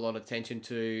paid a whole lot of attention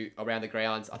to around the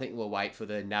grounds. I think we'll wait for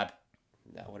the NAB,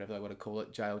 whatever they want to call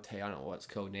it, JLT. I don't know what it's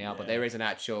called now, but Yeah. there is an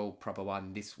actual proper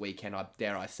one this weekend.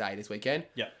 Dare I say this weekend?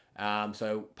 Yeah.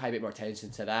 So pay a bit more attention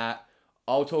to that.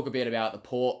 I'll talk a bit about the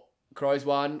Port Crows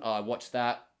one. I watched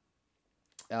that.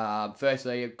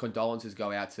 Firstly, condolences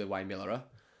go out to Wayne Miller.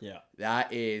 Yeah,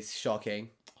 That is shocking.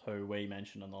 who we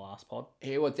mentioned on the last pod.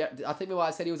 He was. I think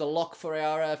I said he was a lock for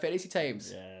our fantasy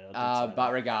teams. Yeah, I did say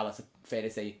But regardless of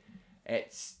fantasy,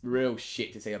 it's real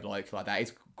shit to see a bloke like that.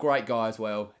 He's a great guy as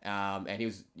well. And he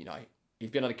was, he's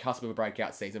been on the cusp of a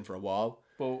breakout season for a while.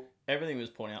 well, everything was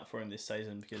pointing out for him this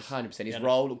season because 100%. His Yeah.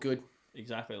 role looked good.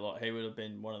 exactly like he would have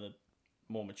been one of the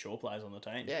more mature players on the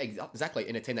team. Yeah, exactly.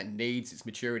 In a team that needs its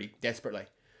maturity desperately.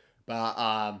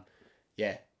 But,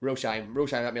 yeah, real shame. Real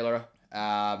shame about Miller.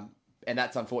 And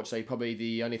that's unfortunately probably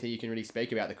the only thing you can really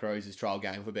speak about the Crows' trial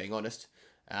game, if we're being honest.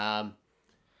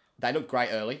 They looked great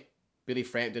early. Billy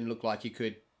Frampton looked like he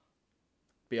could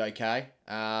be okay.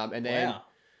 And then... Wow,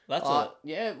 that's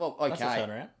okay. a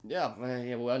turnaround.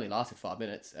 Yeah, well, only lasted 5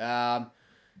 minutes.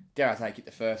 Dare I say, kicked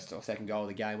the first or second goal of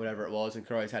the game, whatever it was, and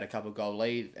Crows had a couple of goal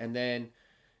lead. And then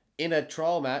in a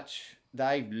trial match,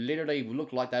 they literally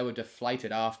looked like they were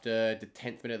deflated after the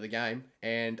 10th minute of the game.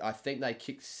 And I think they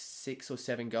kicked 6 or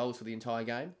 7 goals for the entire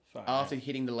game Sorry, after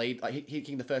hitting the lead, like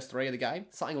hitting the first 3 of the game,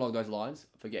 something along those lines.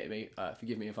 Forgive me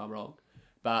if I'm wrong.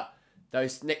 But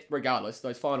regardless,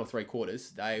 those final 3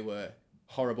 quarters, they were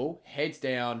horrible, heads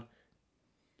down,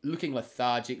 looking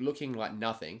lethargic, looking like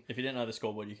nothing. If you didn't know the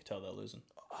scoreboard, you could tell they're losing.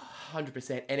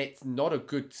 100%. And it's not a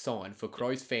good sign for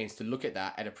Crows fans to look at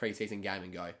that at a preseason game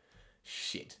and go,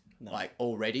 shit, like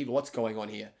already? What's going on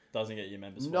here? Doesn't get your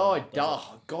members. No, fired up,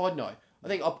 does it? God, no. I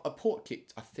think a Port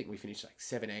kicked, I think we finished like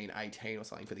 17, 18 or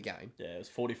something for the game. Yeah, it was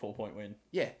 44-point win.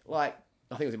 Yeah, like,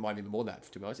 I think it might have been more than that,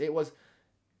 to be honest.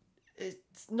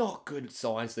 It's not good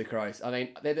signs to the Crows. I mean,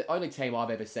 they're the only team I've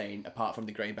ever seen, apart from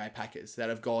the Green Bay Packers, that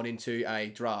have gone into a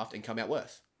draft and come out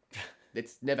worse.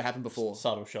 It's never happened before.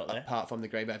 Subtle shot there. Apart from the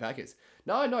Green Bay Packers.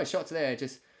 No shots there.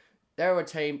 Just, they're a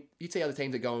team, you see other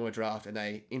teams that go into a draft and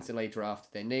they instantly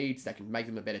draft their needs, that can make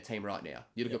them a better team right now.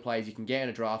 You look at players you can get in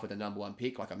a draft with a number 1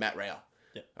 pick, like a Matt Rao.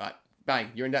 Yep. Right, bang,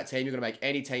 you're in that team, you're going to make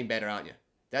any team better, aren't you?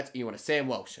 You want a Sam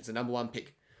Walsh, it's a number 1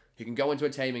 pick, who can go into a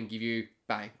team and give you,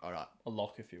 bang, all right. A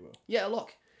lock, if you will. Yeah, a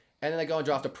lock. And then they go and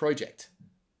draft a project.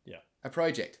 Yeah. A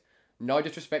project. No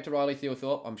disrespect to Riley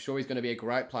Theothorpe. I'm sure he's going to be a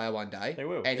great player one day. He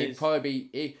will. And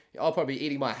I'll probably be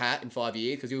eating my hat in 5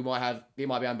 years because he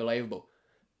might be unbelievable.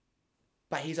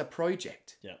 But he's a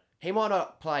project. Yeah. He might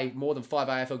not play more than 5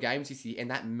 AFL games this year,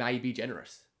 and that may be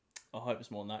generous. I hope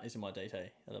it's more than that. He's in my DT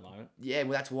at the moment. Yeah,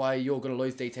 well, that's why you're going to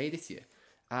lose DT this year.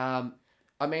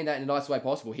 I mean that in the nicest way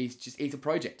possible. He's a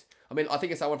project. I mean, I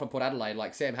think it's someone from Port Adelaide,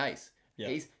 like Sam Hayes. Yeah.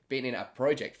 He's been in a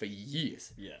project for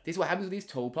years. Yeah. This is what happens with these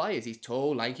tall players. These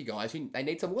tall, lanky guys who they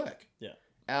need some work.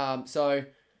 Yeah. So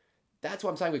that's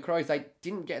what I'm saying with Crows. They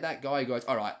didn't get that guy who goes,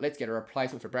 all right, let's get a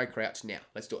replacement for Brad Crouch now.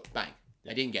 Let's do it. Bang.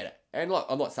 They didn't get it. And look,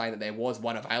 I'm not saying that there was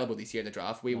one available this year in the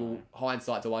draft.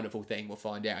 Hindsight's a wonderful thing. We'll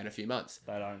find out in a few months.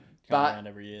 They don't come around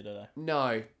every year, do they?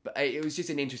 No, but it was just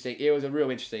it was a real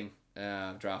interesting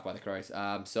draft by the Crows.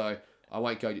 So I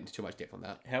won't go into too much depth on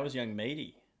that. How was young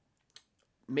Meaty?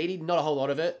 Meaty, not a whole lot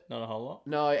of it. Not a whole lot.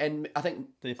 No, and I think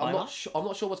Did he play I'm not much? I'm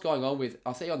not sure what's going on with.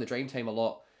 I see on the Dream Team a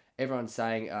lot. Everyone's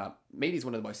saying Meaty's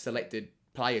one of the most selected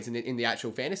players in the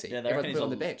actual fantasy. Yeah, they Everyone's reckon put he's on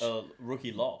the bench. a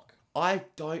rookie lock. I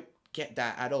don't get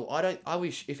that at all. I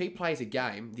wish if he plays a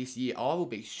game this year, I will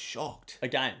be shocked. A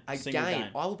game. Single game.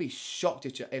 I will be shocked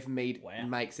if Mead Wow.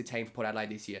 makes the team for Port Adelaide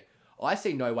this year. I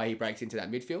see no way he breaks into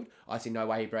that midfield. I see no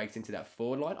way he breaks into that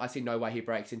forward line. I see no way he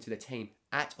breaks into the team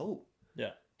at all.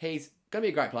 Yeah. He's going to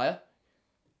be a great player.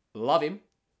 Love him.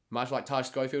 Much like Taj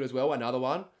Schofield as well, another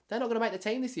one. They're not going to make the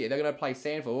team this year. They're going to play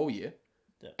Sanford all year,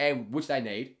 and which they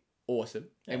need. Awesome.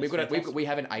 Yeah, and we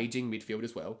have an aging midfield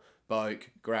as well. Boak,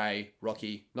 Gray,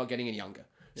 Rocky, not getting any younger.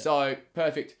 Yeah. So,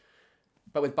 perfect.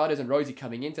 But with Butters and Rosie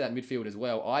coming into that midfield as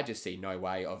well, I just see no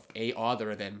way of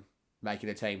either of them making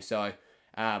the team. So,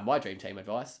 my dream team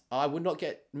advice, I would not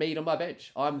get Mead on my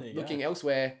bench. I'm looking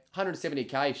elsewhere.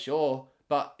 170k, sure.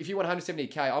 But if you want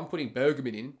 170k, I'm putting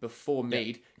Bergman in before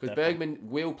Mead. Because Bergman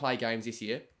will play games this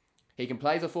year. He can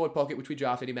play as a forward pocket, which we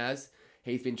drafted him as.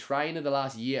 He's been trained in the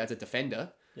last year as a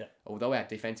defender. Yeah. Although our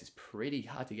defense is pretty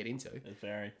hard to get into. It's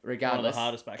very. Regardless, One of the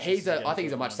hardest backs. I think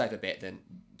he's a much safer bet than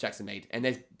Jackson Mead. And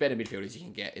there's better midfielders you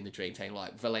can get in the dream team,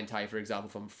 like Valente, for example,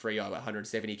 from Freo at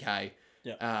 170k.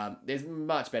 Yeah. There's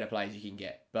much better players you can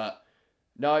get. But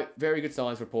no, very good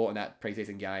signs report in that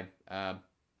preseason game.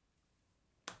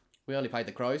 We only played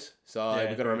the Crows, so Yeah,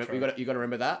 we've got to remember. You got to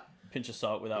remember that. Pinch of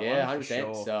salt with that Yeah, one. 100%.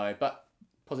 Sure. So, but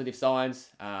positive signs.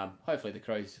 Hopefully the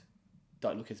Crows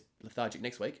don't look as lethargic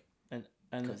next week And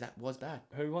because that was bad.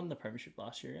 who won the premiership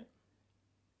last year again?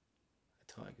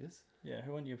 The Tigers. Yeah,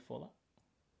 who won the year before that?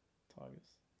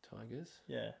 Tigers.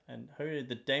 Yeah, and who did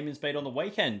the Demons beat on the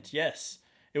weekend? Yes,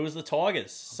 it was the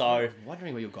Tigers. So I was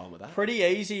wondering where you're going with that. pretty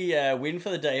easy win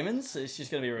for the Demons. It's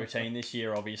just going to be a routine this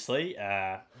year, obviously.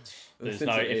 There's Since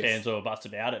no it ifs, is. ands, or buts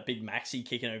about it. Big Maxi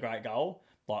kicking a great goal.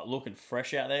 Like, looking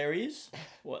fresh out there he is.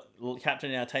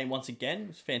 Captain our team once again.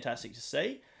 It's fantastic to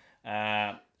see.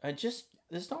 And just,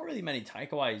 there's not really many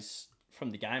takeaways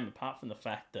from the game apart from the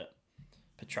fact that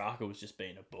Petrarca was just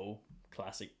being a bull.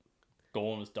 Classic.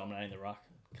 Gorn was dominating the ruck.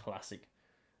 Classic.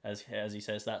 As he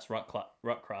says, that's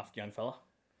Ruckcraft, young fella.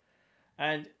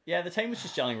 And yeah, the team was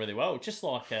just gelling really well. Just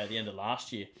like the end of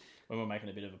last year when we were making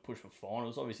a bit of a push for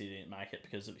finals. Obviously, didn't make it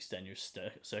because of extenuous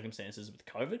circumstances with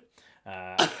COVID.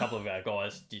 A couple of our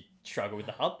guys did struggle with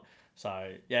the hub.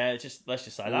 So yeah, let's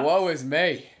just say that. Woe is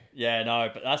me. Yeah, no,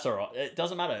 but that's all right. It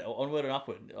doesn't matter. Onward and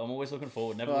upward. I'm always looking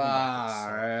forward, never looking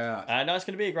backwards. No, it's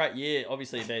going to be a great year.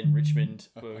 Obviously, then Richmond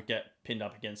will get pinned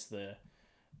up against the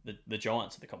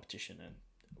giants of the competition, and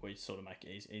we sort of make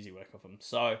easy work of them.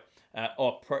 So,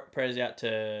 prayers out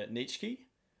to Nitschke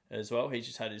as well. He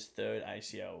just had his third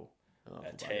ACL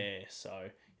tear, so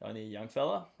only a young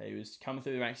fella. He was coming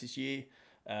through the ranks this year.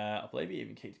 I believe he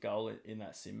even kicked a goal in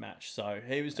that sim match. So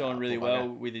he was doing really well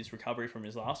with his recovery from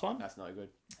his last one. That's no good.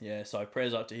 Yeah, so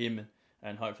prayers up to him,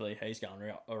 and hopefully he's going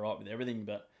all right with everything.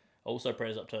 But also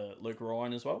prayers up to Luke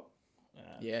Ryan as well.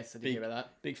 Yes, I did hear about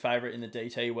that. Big favourite in the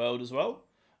DT world as well.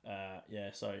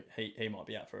 So he might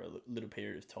be out for a little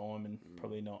period of time and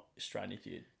probably not straight into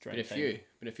your dream team.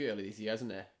 Been a few early this year, hasn't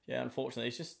there? Yeah, unfortunately,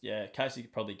 it's just Casey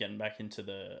probably getting back into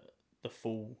the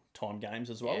full time games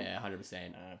as well. Yeah,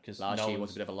 100%. Because Last year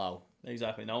was a bit of a lull.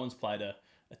 Exactly, no one's played a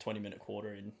 20-minute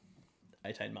quarter in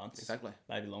 18 months. Exactly.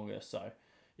 Maybe longer. So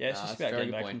yeah, it's just about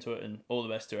getting back into it, and all the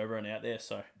best to everyone out there.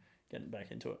 So getting back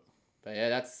into it. But yeah,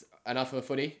 that's enough for the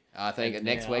footy. I think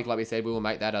next week, like we said, we will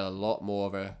make that a lot more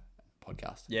of a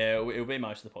podcast. Yeah, it'll be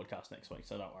most of the podcast next week,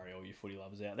 so don't worry, all you footy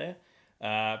lovers out there.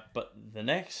 But the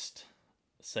next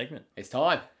segment, It's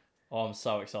time. I'm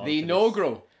so excited. The for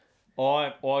inaugural. this.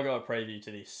 I got a preview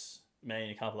to this. Me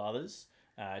and a couple others.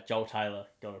 Joel Taylor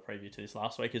got a preview to this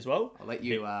last week as well. I'll let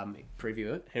you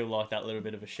preview it. He'll like that little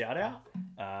bit of a shout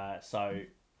out. So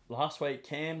last week,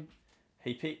 Cam,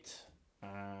 he picked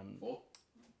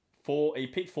four. He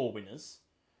picked 4 winners,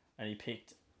 and he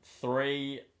picked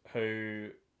 3 who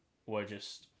were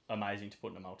just amazing to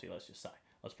put in a multi. Let's just say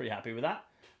I was pretty happy with that.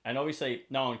 And obviously,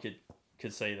 no one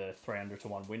could see the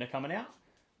 300-1 winner coming out,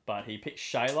 but he picked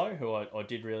Shalo, who I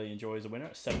did really enjoy as a winner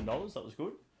at $7. That was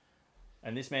good.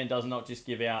 And this man does not just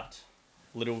give out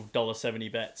little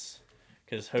 $1.70 bets,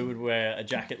 Because who would wear a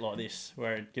jacket like this,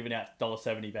 where giving out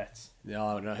 $1.70 bets?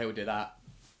 No, who would do that?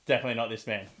 Definitely not this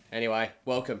man. Anyway,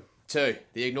 welcome to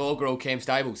the inaugural Cam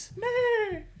Stables.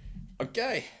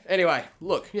 Okay. Anyway,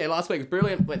 look, last week was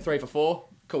brilliant. Went 3 for 4.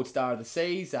 Called Star of the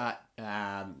Seas at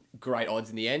great odds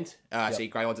in the end. Actually,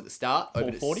 great odds at the start.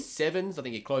 Opened at 440? 7s. I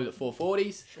think he closed at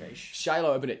 440s. Sheesh. Shayla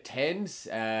opened at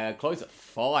 10s. Closed at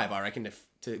 5, I reckon,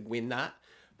 to win that.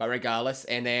 But regardless.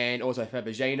 And then also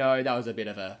Fabigino, that was a bit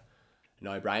of a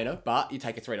no-brainer. But you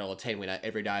take a $3.10 winner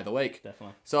every day of the week.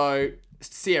 Definitely. So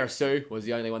Sierra Sue was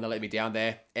the only one that let me down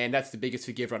there. And that's the biggest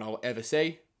forgive run I'll ever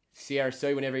see. Sierra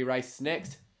Sue, whenever he races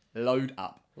next, load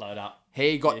up. Load up.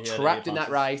 He got Yeah, trapped in punches.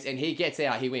 that race and he gets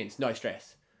out, he wins. No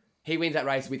stress. He wins that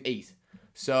race with ease.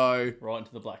 So, Right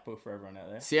into the black book for everyone out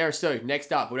there. Sierra Sue,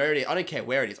 next up, whatever it is. I don't care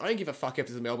where it is. I don't give a fuck if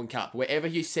it's the Melbourne Cup. Wherever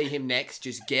you see him next,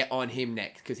 just get on him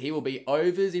next. Because he will be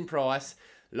overs in price,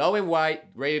 low in weight,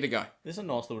 ready to go. There's a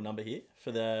nice little number here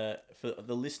for the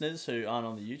listeners who aren't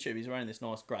on the YouTube. He's wearing this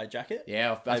nice grey jacket.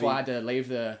 Yeah, that's Maybe- why I had to leave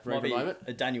the room Might for a be moment.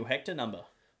 a Daniel Hector number.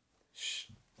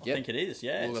 I Yep. think it is.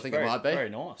 Yeah, Well, I it's think very, it might be. Very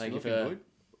nice. Thank you Looking for- good.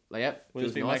 Yep. Will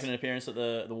feels this be nice. making an appearance at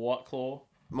the White Claw?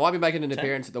 Might be making an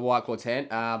appearance at the White Claw tent.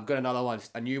 Got another one,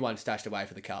 a new one stashed away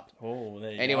for the Cup. Oh,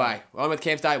 there you Anyway, on with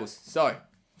Cam Stables. So,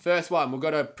 first one, we've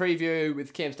got a preview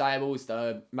with Cam Stables,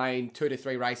 the main 2 to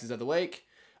 3 races of the week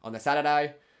on the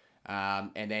Saturday.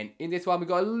 And then in this one, we've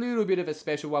got a little bit of a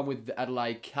special one with the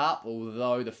Adelaide Cup,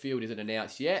 although the field isn't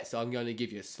announced yet. So I'm going to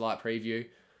give you a slight preview.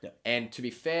 Yep. And to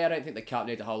be fair, I don't think the Cup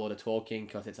needs a whole lot of talking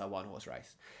because it's a one-horse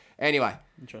race. Anyway, go.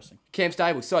 Interesting. Cam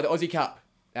Stables. So the Aussie Cup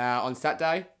on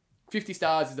Saturday. 50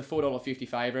 stars is the $4.50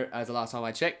 favourite as the last time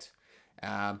I checked.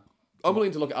 I'm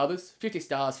willing to look at others. 50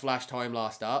 stars flashed home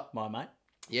last start. My mate.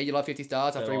 Yeah, you love 50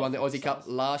 stars after he like won the 50 Aussie Cup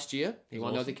stars. last year. He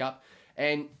won awesome. the Aussie Cup.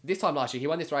 And this time last year, he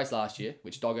won this race last year,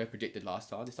 which Doggo predicted this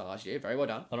time last year. Very well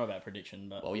done. I don't know about prediction,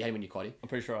 but Well, you had him when you quaddy. I'm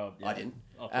pretty sure I didn't.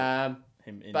 I'll put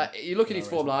him in. But you look at no his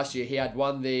form reason. last year, he had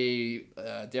won the,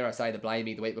 dare I say, the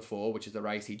Blamey the week before, which is the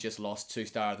race he just lost to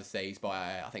Star of the Seas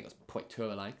by, I think it was 0.2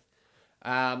 of a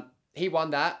length. He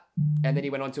won that, and then he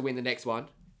went on to win the next one.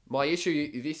 My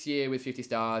issue this year with 50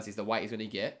 stars is the weight he's going to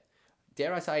get.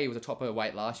 Dare I say he was a top of the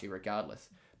weight last year regardless.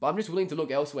 But I'm just willing to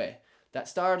look elsewhere. That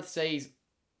Star of the Seas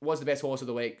was the best horse of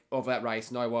the week of that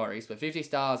race, no worries. But 50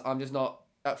 stars, I'm just not...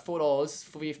 At $4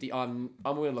 for 50, I'm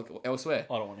willing to look elsewhere.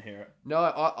 I don't want to hear it. No,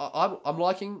 I'm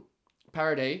liking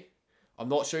Parody. I'm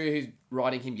not sure who's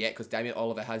riding him yet because Damien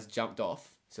Oliver has jumped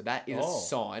off. So that is a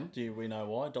sign. Do we know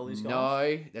why Dolly's gone?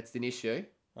 No, that's an issue.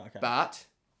 Okay. But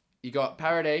you got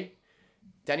Parody,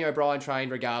 Daniel O'Brien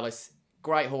trained regardless.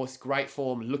 Great horse, great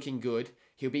form, looking good.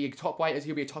 He'll be a top weight.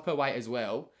 He'll be a topper weight as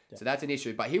well. Yeah. So that's an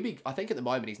issue. But he'll be. I think at the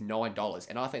moment he's $9,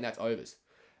 and I think that's overs.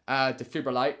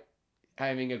 Defibrillate,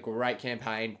 having a great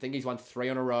campaign. I think he's won 3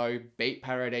 on a row. Beat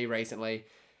Parody recently.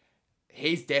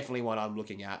 He's definitely one I'm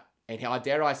looking at. And I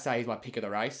dare I say he's my pick of the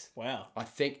race. Wow. I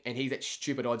think, and he's at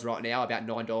stupid odds right now, about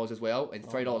 $9 as well, and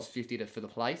 $3.50 for the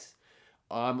place.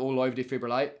 I'm all over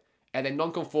Defibrillate. And then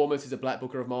Nonconformist is a black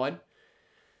booker of mine.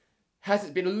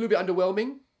 Hasn't been a little bit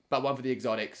underwhelming, but one for the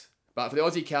exotics. But for the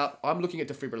Aussie Cup, I'm looking at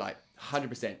Defibrillate,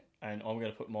 100%. And I'm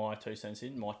going to put my 2 cents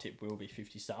in. My tip will be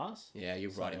 50 stars. Yeah,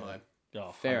 you're right in mine.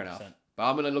 Oh, Fair 100%. enough. But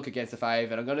I'm going to look against the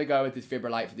favourite. I'm going to go with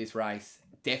Defibrillate for this race.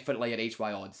 Definitely at each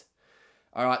way odds.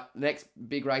 All right, next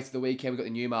big race of the weekend, we've got the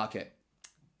Newmarket.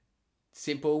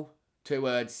 Simple, 2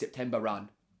 words, September run.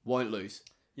 Won't lose.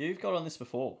 You've got on this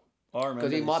before. I remember.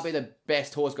 Because he might be the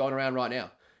best horse going around right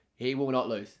now. He will not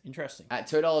lose. Interesting. At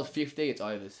 $2.50, it's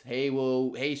overs.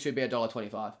 He should be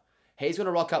 $1.25. He's going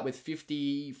to rock up with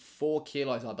 54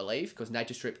 kilos, I believe, because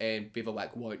Nature Strip and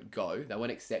Bivouac won't go. They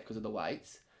won't accept because of the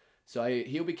weights. So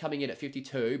he'll be coming in at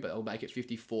 52, but he'll make it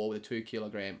 54 with a 2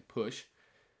 kilogram push.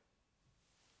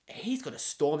 He's going to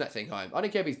storm that thing home. I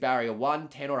don't care if he's barrier 1,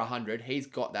 10 or 100. He's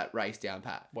got that race down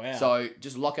pat. Wow. So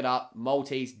just lock it up.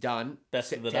 Maltese done.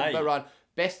 Best of the September day. run.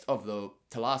 Best of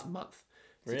to last month.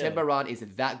 Really? September run is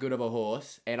that good of a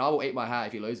horse, and I will eat my hat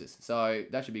if he loses. So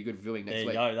that should be good viewing next There you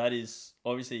week. go. That is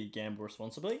obviously gamble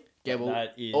responsibly. Gamble.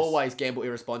 That is Always gamble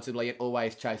irresponsibly and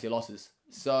always chase your losses.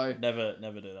 So never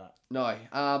do that. no.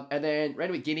 And then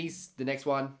Randwick Guineas, the next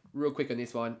one. Real quick on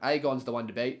this one. Aegon's the one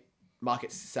to beat.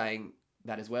 Market's saying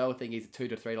that as well. I think he's a $2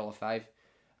 to $3 fave.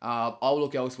 I'll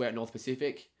look elsewhere at North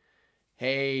Pacific.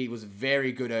 He was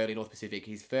very good early in North Pacific.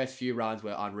 His first few runs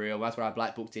were unreal. That's where I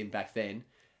black booked him back then.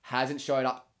 Hasn't showed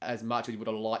up as much as he would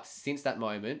have liked since that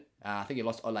moment. I think he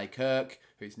lost Ole Kirk,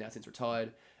 who's now since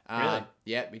retired. Really?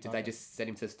 Yeah, they just sent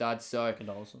him to stud. So,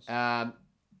 Condolences.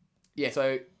 yeah,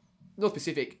 so North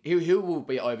Pacific, he will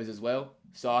be overs as well.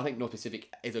 So I think North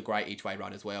Pacific is a great each way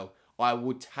run as well. I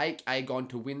would take Aegon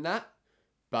to win that,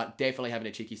 But definitely having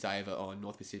a cheeky saver on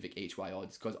North Pacific each way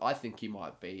odds because I think you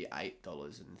might be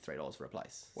 $8 and $3 for a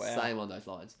place. Wow. Same on those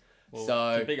lines. Well,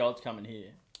 So some big odds coming here.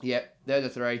 Yep, they're the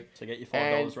three. So get your $5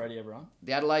 And ready, everyone.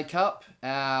 The Adelaide Cup.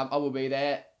 I will be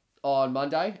there on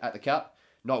Monday at the Cup,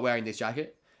 not wearing this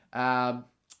jacket. I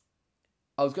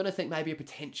was going to think maybe a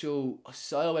potential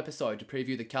solo episode to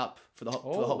preview the Cup for the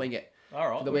Hot Wing It. All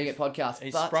right. For the Wing It podcast.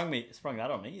 He but sprung that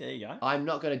on me. There you go. I'm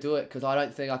not going to do it because I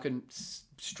don't think I can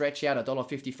stretch out a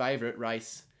 $1.50 favourite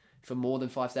race for more than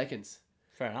 5 seconds.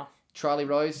 Fair enough. Charlie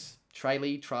Rose, I'm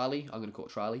going to call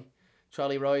it Charlie.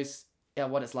 Charlie Rose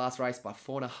won its last race by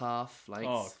 4.5 lengths.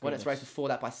 Oh, won its race before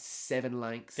that by 7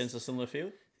 lengths. Against a similar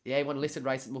field? Yeah, he won a listed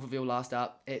race at Morphettville last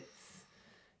up.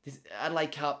 This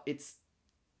Adelaide Cup, it's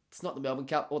not the Melbourne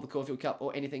Cup or the Caulfield Cup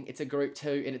or anything. It's a Group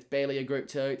 2 and it's barely a Group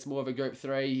 2. It's more of a Group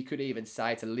 3. You could even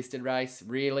say it's a listed race,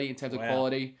 really, in terms of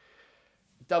quality.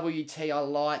 WT I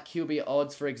like. He'll be at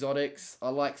odds for exotics. I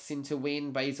like Sin to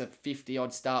win, but he's a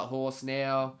 50-odd start horse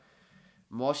now.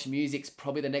 Mosh Music's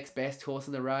probably the next best horse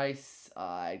in the race.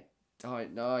 I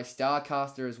don't know.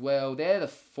 Starcaster as well. They're the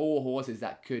 4 horses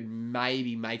that could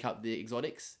maybe make up the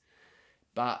exotics.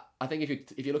 But I think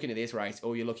if you're looking at this race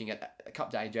or you're looking at a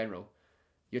Cup Day in general,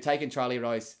 you're taking Charlie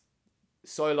Rose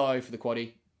so low for the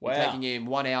quaddie. Wow. You're taking him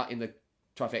 1 out in the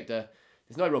trifecta.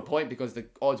 There's no real point because the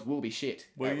odds will be shit.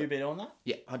 Will you bet on that?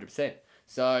 Yeah, 100%.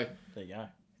 So there you go.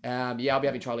 I'll be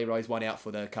having Charlie Rose 1 out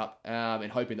for the Cup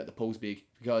and hoping that the pool's big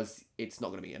because it's not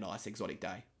going to be a nice exotic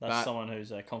day. That's someone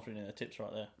who's confident in their tips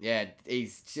right there. Yeah,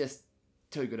 he's just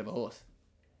too good of a horse.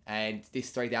 And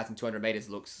this 3,200 metres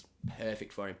looks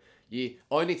perfect for him. The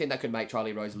only thing that could make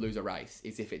Charlie Rose lose a race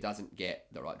is if it doesn't get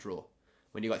the right draw.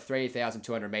 When you've got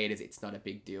 3,200 metres, it's not a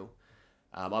big deal.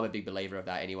 I'm a big believer of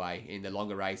that anyway. In the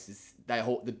longer races,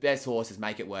 the best horses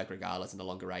make it work regardless in the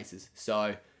longer races.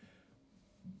 So,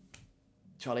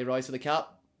 Charlie Rose for the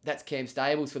Cup. That's Cam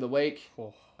Stables for the week.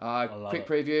 Oh, quick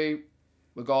preview.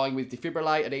 We're going with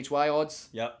Defibrillate at each way odds.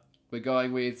 Yep. We're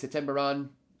going with September Run.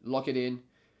 Lock it in.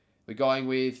 We're going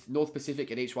with North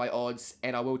Pacific at each way odds.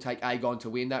 And I will take Aegon to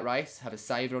win that race. Have a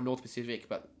saver on North Pacific,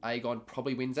 but Aegon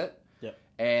probably wins it. Yep.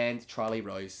 And Charlie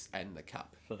Rose and the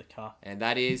Cup. For the Cup. And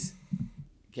that is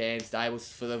Cam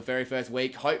Stables for the very first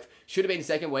week. Should have been the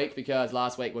second week because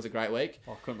last week was a great week.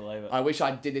 I couldn't believe it. I wish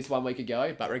I did this 1 week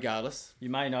ago, but regardless. You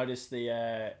may notice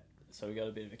so we got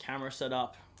a bit of a camera set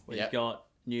up. We've got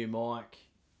new mic,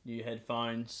 new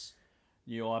headphones,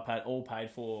 new iPad, all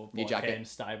paid for by New jacket. Cam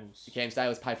Stables. Cam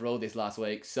Stables paid for all this last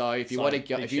week. So if you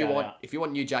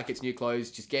want new jackets, new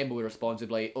clothes, just gamble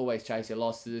responsibly. Always chase your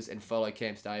losses and follow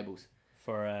Cam Stables.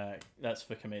 That's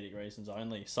for comedic reasons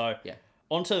only. So yeah.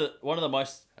 On to one of the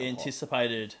most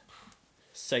anticipated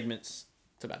segments.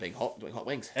 It's about being hot, doing hot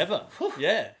wings. Ever.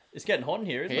 Yeah. It's getting hot in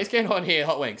here, isn't it? It's getting hot in here,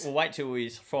 hot wings. We'll wait till we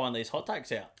find these hot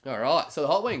takes out. All right, so the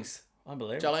hot wings.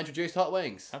 Unbelievable. Shall I introduce hot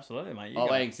wings? Absolutely, mate.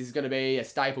 Hot wings. This is going to be a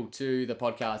staple to the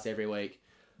podcast every week.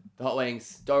 The hot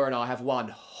wings. Dora and I have one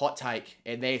hot take,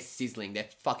 and they're sizzling. They're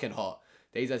fucking hot.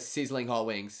 These are sizzling hot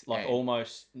wings. Like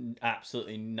almost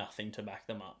absolutely nothing to back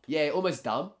them up. Yeah, almost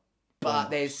dumb.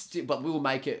 But but we will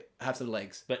make it have some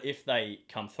legs. But if they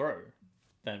come through,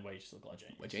 then we just look like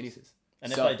geniuses. We're geniuses.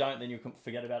 And if they don't, then you can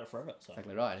forget about it forever. So.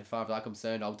 Exactly right. And as far as I'm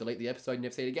concerned, I'll delete the episode and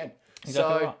never see it again.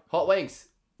 Exactly right. Hot wings.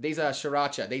 These are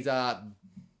sriracha. These are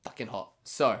fucking hot.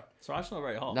 So. Sriracha's not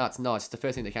very hot. No, it's not. It's the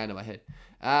first thing that came to my head.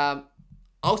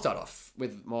 I'll start off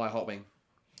with my hot wing.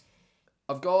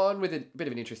 I've gone with a bit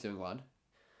of an interesting one.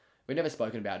 We've never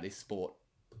spoken about this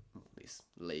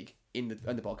league in the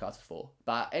podcast before,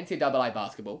 but NCAA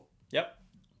basketball. Yep.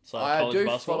 So I do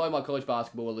follow my college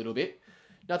basketball a little bit.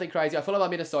 Nothing crazy. I follow my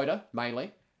Minnesota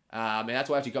mainly, and that's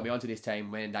what actually got me onto this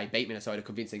team when they beat Minnesota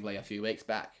convincingly a few weeks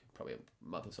back, probably a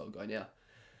month or so ago now.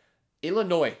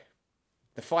 Illinois,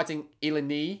 the Fighting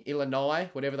Illinois,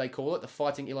 whatever they call it, the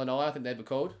Fighting Illinois, I think they were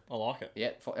called. I like it.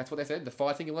 Yeah, that's what they said. The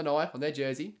Fighting Illinois on their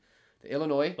jersey. The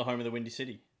Illinois. The home of the Windy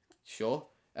City. Sure.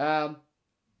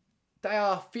 They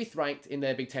are 5th ranked in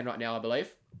their Big Ten right now, I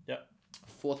believe. Yep.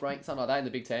 4th ranked, something like that in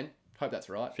the Big Ten. Hope that's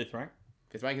right. 5th rank.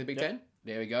 5th rank in the Big Ten.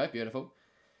 There we go. Beautiful.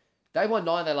 They won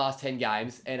 9 of their last 10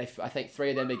 games, and I think 3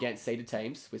 of them against seeded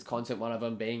teams. Wisconsin, one of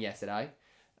them being yesterday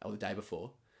or the day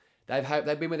before.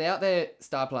 They've been without their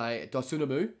star player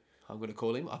Dosunomu. I'm going to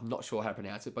call him. I'm not sure how to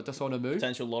pronounce it, but Dosunomu.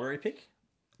 Potential lottery pick.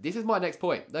 This is my next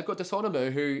point. They've got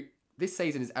Dosunomu, who this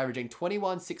season is averaging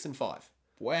 21, 6, and 5.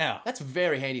 Wow. That's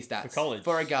very handy stats. For college.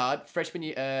 For a guard. Freshman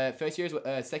year, first year,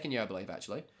 second year, I believe,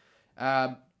 actually.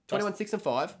 21, 6, and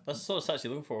 5. That's the sort of stats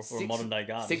you're looking for a modern day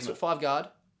guard. 6'5" guard.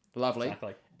 Lovely.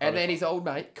 Exactly. And then his old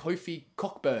mate, Kofi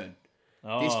Cockburn.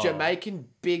 Oh. This Jamaican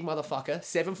big motherfucker,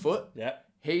 7 foot. Yeah.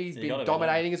 He's You been gotta be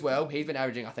dominating as well. He's been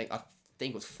averaging, I think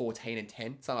it was 14 and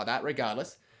 10, something like that.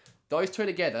 Regardless, those two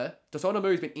together.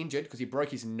 Dosonamu's been injured because he broke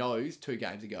his nose 2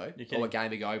 games ago, or a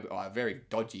game ago. A very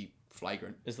dodgy,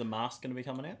 flagrant. Is the mask going to be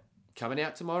coming out? Coming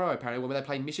out tomorrow, apparently, when they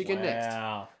play Michigan next.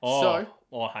 Wow. So,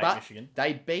 I hate but Michigan.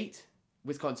 they beat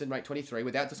Wisconsin ranked 23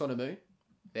 without Dosonamu,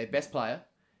 their best player,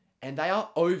 and they are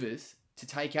overs to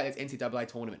take out this NCAA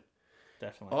tournament.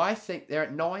 Definitely. I think they're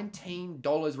at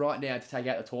 $19 right now to take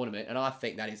out the tournament, and I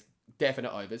think that is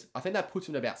definite overs. I think that puts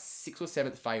them at about 6th or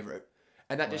 7th favourite,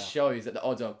 and that just shows that the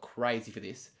odds are crazy for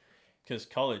this. Because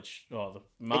college, the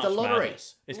March It's a lottery.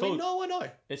 Madness. I know.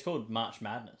 It's called March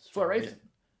Madness For a reason.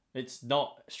 It's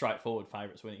not straightforward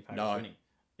favourites winning, winning.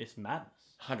 It's madness.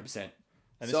 100%. And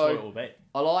this is So, what it will be.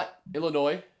 I like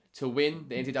Illinois to win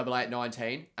the NCAA at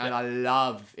 19, and I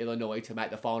love Illinois to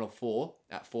make the Final Four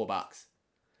at $4.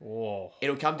 Whoa.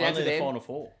 It'll come down Only to them. the Final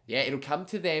Four. Yeah, it'll come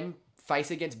to them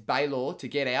face against Baylor to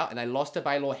get out, and they lost to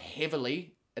Baylor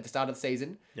heavily at the start of the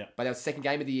season. Yeah. But that was the second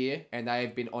game of the year, and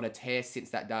they've been on a tear since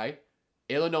that day.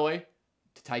 Illinois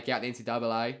to take out the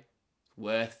NCAA,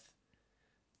 worth,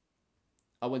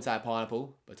 I wouldn't say a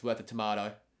pineapple, but it's worth a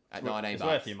tomato at $19. It's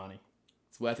worth your money.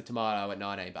 It's worth a tomato at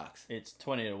 $19. It's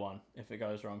 20-1. If it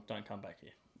goes wrong, don't come back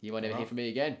here. You won't ever hear from me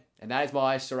again. And that is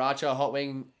my Sriracha Hot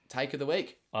Wing take of the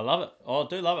week. I love it. I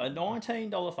do love it. A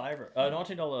 $19 favourite.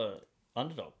 $19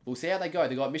 underdog. We'll see how they go.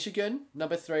 They got Michigan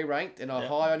number 3 ranked, and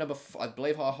Ohio I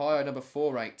believe Ohio number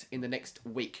 4 ranked in the next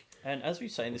week. And as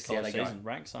we've seen this see how college they go. season,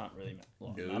 ranks aren't really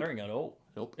Nope. mattering at all.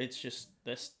 Nope. It's just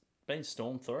they're been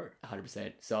stormed through.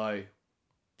 100%. So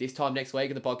this time next week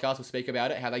in the podcast, we'll speak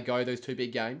about it, how they go those 2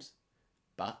 big games.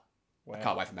 But Wow. I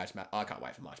can't wait for March Madness.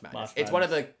 March It's one of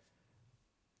Madness.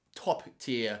 the top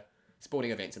tier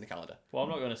sporting events in the calendar. Well, I'm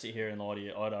not going to sit here and lie to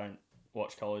you. I don't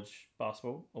watch college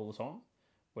basketball all the time.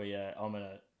 I'm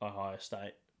an Ohio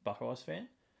State Buckeyes fan,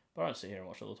 but I don't sit here and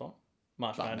watch it all the time.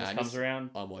 March Madness comes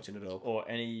around, I'm watching it all. or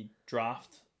any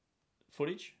draft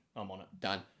footage, I'm on it.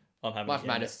 Done. I'm having March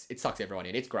Madness, it sucks everyone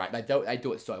in. It's great. They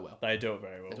do it so well. They do it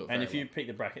very well. do it And very if you pick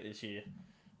the bracket this year,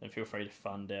 then feel free to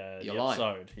fund the Your line.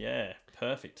 episode. Yeah,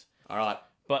 perfect. All right.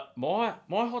 But my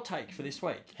hot take for this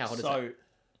week. How hot is so,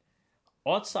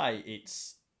 I'd say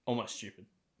it's almost stupid.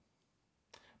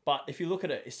 But if you look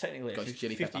at it, it's technically Got a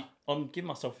chili 50. pepper. I'm giving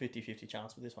myself a 50-50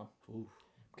 chance with this one. Ooh.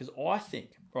 Because I think,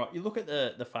 right, you look at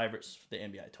the favourites for the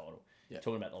NBA title. Yeah.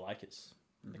 Talking about the Lakers,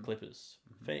 the Clippers,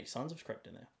 Phoenix Suns have crept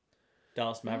in there.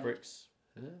 Dallas Mavericks,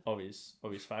 obvious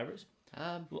favourites.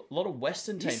 A lot of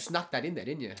Western You teams. snuck that in there,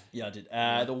 didn't you? Yeah, I did.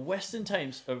 The Western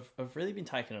teams have really been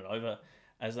taking it over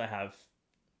as they have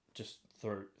just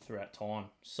throughout time.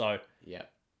 So Yeah.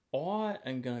 I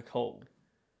am going to call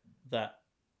that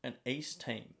an East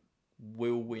team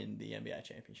will win the NBA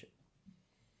championship.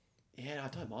 Yeah, I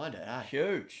don't mind it. Eh?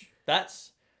 Huge.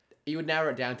 That's. You would narrow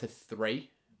it down to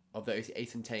 3 of those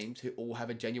Eastern teams who all have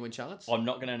a genuine chance. I'm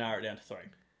not going to narrow it down to 3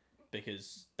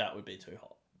 because that would be too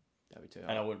hot. That'd be too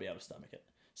And I hard. wouldn't be able to stomach it.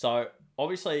 So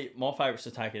obviously my favourites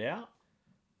to take it out.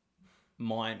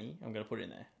 Miami, I'm going to put it in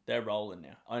there. They're rolling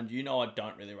now, and I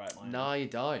don't really rate Miami. No, you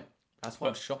don't. That's why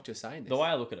I'm But shocked you're saying this. The way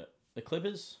I look at it, the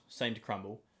Clippers seem to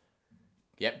crumble.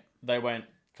 Yep. They went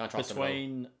Can't trust them at all.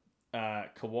 between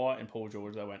Kawhi and Paul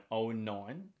George. They went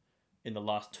 0-9 in the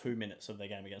last 2 minutes of their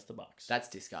game against the Bucks. That's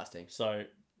disgusting. So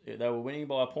they were winning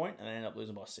by a point and they ended up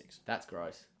losing by 6. That's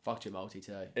gross. Fucked your multi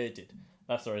too. It did.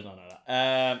 That's the reason I know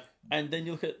that. And then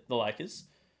you look at the Lakers.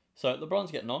 So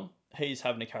LeBron's getting on. He's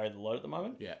having to carry the load at the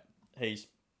moment. Yeah. He's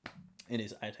in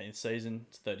his 18th season.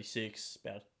 It's 36.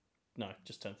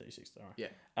 Just turned 36. All right.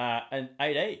 Yeah. And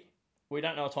AD, we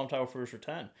don't know a timetable for his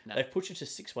return. No. They've pushed it to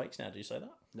 6 weeks now. Did you say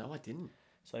that? No, I didn't.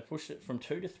 So they pushed it from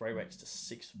 2 to 3 weeks to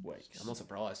 6 weeks. I'm not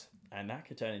surprised. And that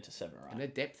could turn into 7 or 8. And their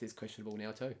depth is questionable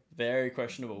now too. Very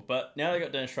questionable. But now they've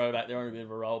got Dennis Schroeder back. They're on a bit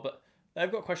of a roll. But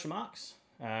they've got question marks.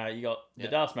 You got the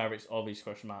Dallas Mavericks, obvious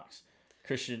question marks.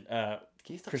 Christian Can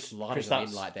you stop sliding them Kristaps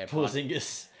in like they're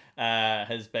Porzingis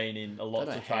has been in a lot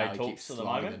of trade talks at the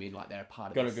moment. them in like they're a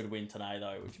part of Got a this. good win today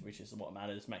though, which is what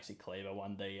matters. Maxi Kleber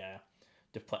won the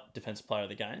defensive player of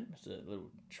the game. It's a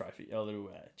little trophy, a little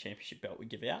championship belt we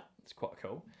give out. It's quite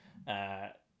cool.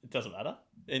 It doesn't matter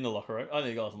in the locker room.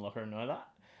 Only the guys in the locker room know that.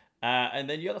 And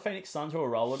then you got the Phoenix Suns who are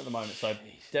rolling at the moment. So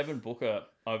Devin Booker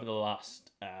over the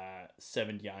last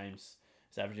 7 games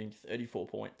is averaging 34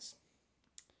 points.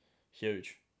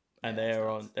 Huge. And they're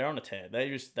on a tear.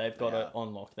 They've got it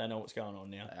on lock. They know what's going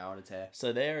on now. They are on a tear.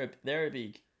 So they're a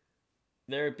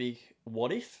big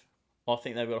what if. I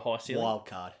think they've got a high ceiling. Wild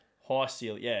card. High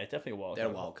ceiling, yeah, definitely a wild They're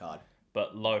card. a wild card.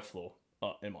 But low floor,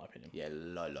 in my opinion. Yeah,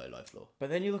 low floor.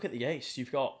 But then you look at the East.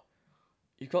 You've got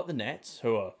you've got the Nets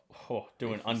who are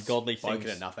doing ungodly Spoken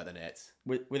things enough at the Nets.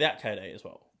 without KD as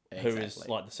well, who is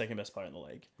Exactly. like the second best player in the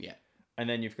league. Yeah. And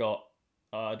then you've got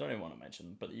I don't even want to mention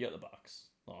them, but you got the Bucks.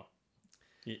 Like,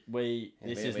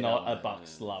 this is we not don't a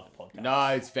Bucks love podcast. No,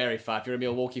 it's very far. If you're a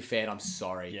Milwaukee fan, I'm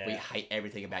sorry. Yeah. We hate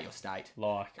everything about your state.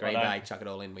 Like Green I don't- Bay, chuck it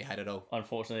all in. We hate it all.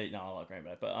 Unfortunately, no, I like Green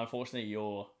Bay, but unfortunately,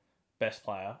 your best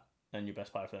player and your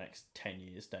best player for the next 10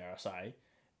 years, dare I say,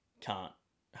 can't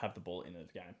have the ball in the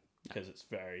game because it's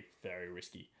very, very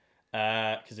risky.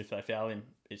 Because if they foul him,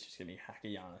 it's just going to be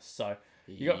hacky Giannis. So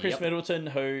you got Chris Yep. Middleton,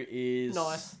 who is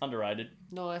Nice. underrated.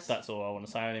 Nice. That's all I want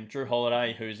to say on him. Drew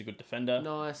Holiday, who's a good defender.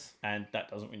 Nice. And that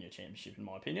doesn't win you a championship, in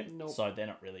my opinion. Nope. So they're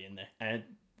not really in there. And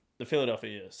the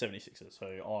Philadelphia 76ers,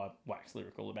 who I waxed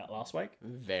lyrical about last week.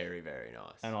 Very, very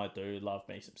nice. And I do love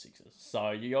me some Sixers.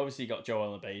 So you obviously got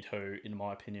Joel Embiid, who, in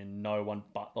my opinion, no one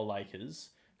but the Lakers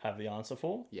have the answer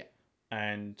for. Yeah.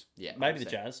 And Yeah, maybe the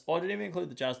 100%. Jazz. I didn't even include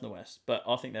the Jazz in the West, but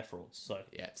I think they're frauds. So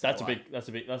Yeah, so that's do I.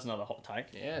 that's another hot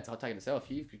take Yeah, it's hot taking itself.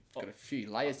 You've got a few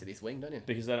layers to this wing, don't you?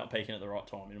 because they're not peaking at the right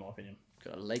time, in my opinion.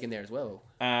 Got a leg in there as well.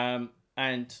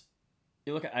 And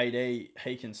you look at AD,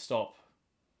 he can stop.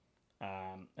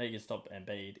 He can stop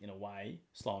Embiid in a way,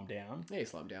 slow him down, Yeah,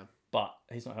 slow him down. but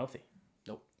he's not healthy.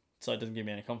 Nope. So it doesn't give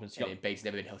me any confidence. You And Embiid's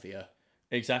never been healthier.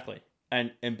 Exactly.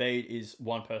 And Embiid is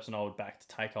one person I would back to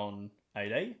take on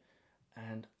AD.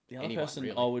 And the other Anyone, person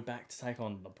really. I would back to take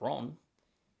on LeBron,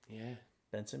 Yeah.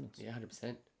 Ben Simmons. Yeah,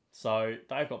 100%. So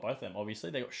they've got both of them,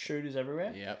 obviously. They've got shooters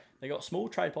everywhere. Yep. They got small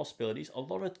trade possibilities. A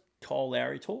lot of Kyle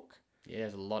Lowry talk. Yeah,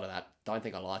 there's a lot of that. Don't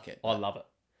think I like it. I love it.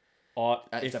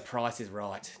 If the price is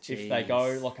right. If they go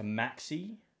Jeez. like a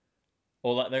Maxi,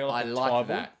 or like they go like I a like Tybal,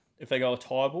 that. if they go a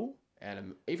Tybal,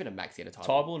 And even a Maxi at a time.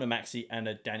 Tybal and a Maxi and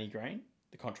a Danny Green,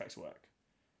 the contracts work.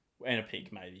 And a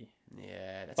pick, maybe.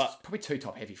 Yeah, that's But- probably too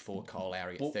top heavy for Cole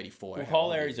Lowry at 34. Well, how Kyle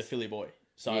old he Lowry's a is. Philly boy.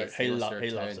 So Yes, he wants to loves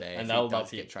return it. there And if they'll he love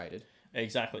does him. get traded.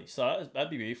 Exactly. So that'd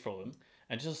be big for them.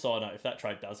 And just a side note, if that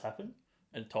trade does happen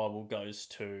and Tybal goes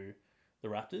to the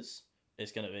Raptors,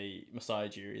 it's going to be Masai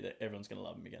Ujiri that everyone's going to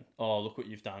love him again. Oh, look what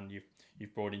you've done.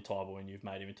 You've brought in Tybal and you've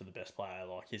made him into the best player.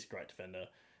 Like, he's a great defender.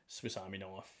 Swiss Army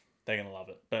knife. They're going to love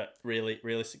it. But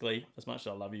realistically, as much as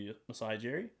I love you, Masai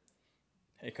Ujiri,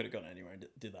 he could have gone anywhere and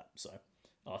did that. So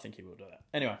I think he will do that.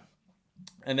 Anyway.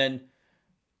 And then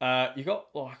you got,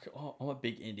 like, I'm a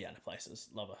big Indiana Pacers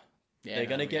lover. Yeah, They're no,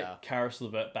 going to we get are. Karis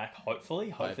LeVert back, hopefully.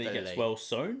 Hopefully he gets Hopefully. well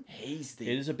soon. He's It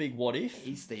the is a big what if.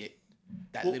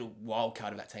 that Well- little wild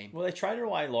card of that team. Well, they traded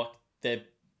away like their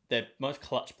most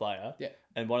clutch player Yeah.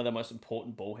 and one of their most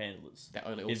important ball handlers. That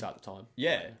only all start at the time.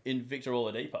 Yeah, in Victor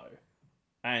Oladipo.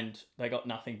 And they got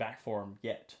nothing back for him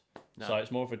yet. No. So it's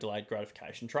more of a delayed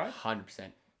gratification trade,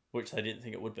 100%. which they didn't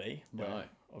think it would be. No. Where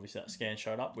obviously that scan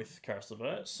showed up with Karis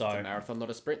LeVert. It's a So marathon, not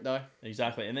a sprint, though.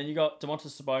 exactly. And then you got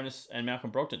DeMontis Sabonis and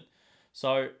Malcolm Brogdon.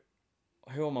 So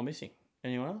who am I missing?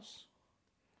 Anyone else?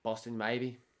 Boston,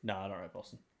 maybe. No, I don't know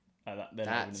Boston. They're not even in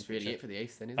That's the really picture. it for the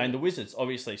East, then, isn't And it? the Wizards,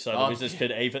 obviously. So the Oh, Wizards yeah.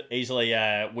 could easily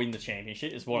win the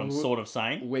championship, is what I'm sort of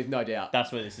saying. With no doubt.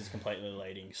 That's where this is completely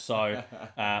leading. So,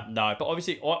 no. But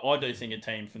obviously, I do think a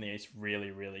team from the East really,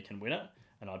 really can win it.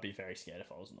 And I'd be very scared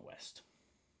if I was in the West.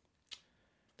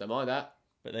 Don't mind that.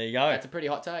 But there you go. That's a pretty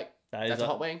hot take. That is That's a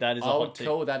hot wing. That is a I hot would take.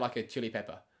 call that like a chili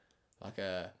pepper. Like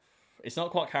a... It's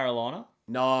not quite Carolina,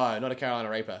 No, not a Carolina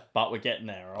Reaper. but we're getting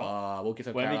there, all right? We'll get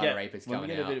some when Carolina we Reapers get, when we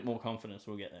coming get out. a bit more confidence,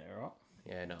 we'll get there, all right?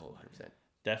 Yeah, no, 100%.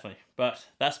 Definitely. But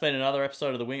that's been another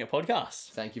episode of the Wing It Podcast.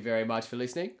 Thank you very much for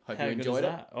listening. Hope How you good is enjoyed it.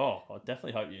 that? Oh, I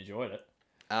definitely hope you enjoyed it.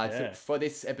 So for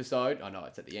this episode, I know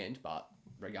it's at the end, but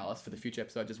regardless, for the future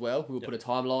episodes as well, we'll put a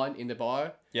timeline in the bio.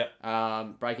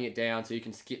 Yep. Breaking it down so you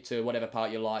can skip to whatever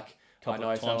part you like. Couple I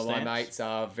know of some of my timestamps. mates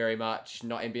are very much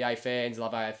not NBA fans,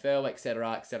 love AFL,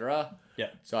 etc., etc.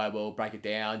 Yep. So we'll break it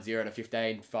down 0 to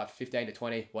 15, 15 to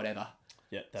 20, whatever.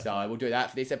 Yeah, definitely. So we'll do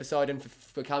that for this episode and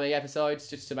for coming episodes,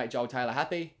 just to make Joel Taylor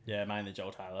happy. Yeah, mainly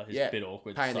Joel Taylor. He's Yeah, a bit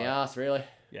awkward. Pain in the so, ass, really.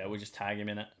 yeah, we'll just tag him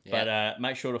in it. Yeah. But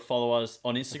make sure to follow us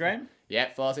on Instagram,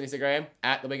 Yep, follow us on Instagram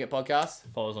at the Wing It Podcast.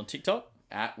 follow us on TikTok.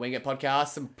 At Wing It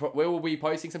Podcast. We will be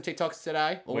posting some TikToks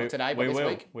today, or We- not today, but we this will.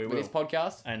 week We with this will.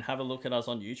 podcast. And have a look at us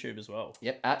on YouTube as well.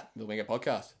 Yep, at the Wing It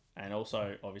Podcast. And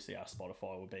also, obviously, our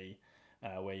Spotify will be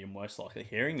where you're most likely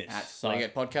hearing this. At So, Wing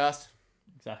It Podcast.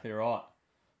 exactly right.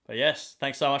 But yes,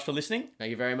 thanks so much for listening,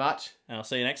 Thank you very much. and I'll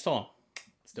see you next time.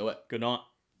 Let's do it. Good night.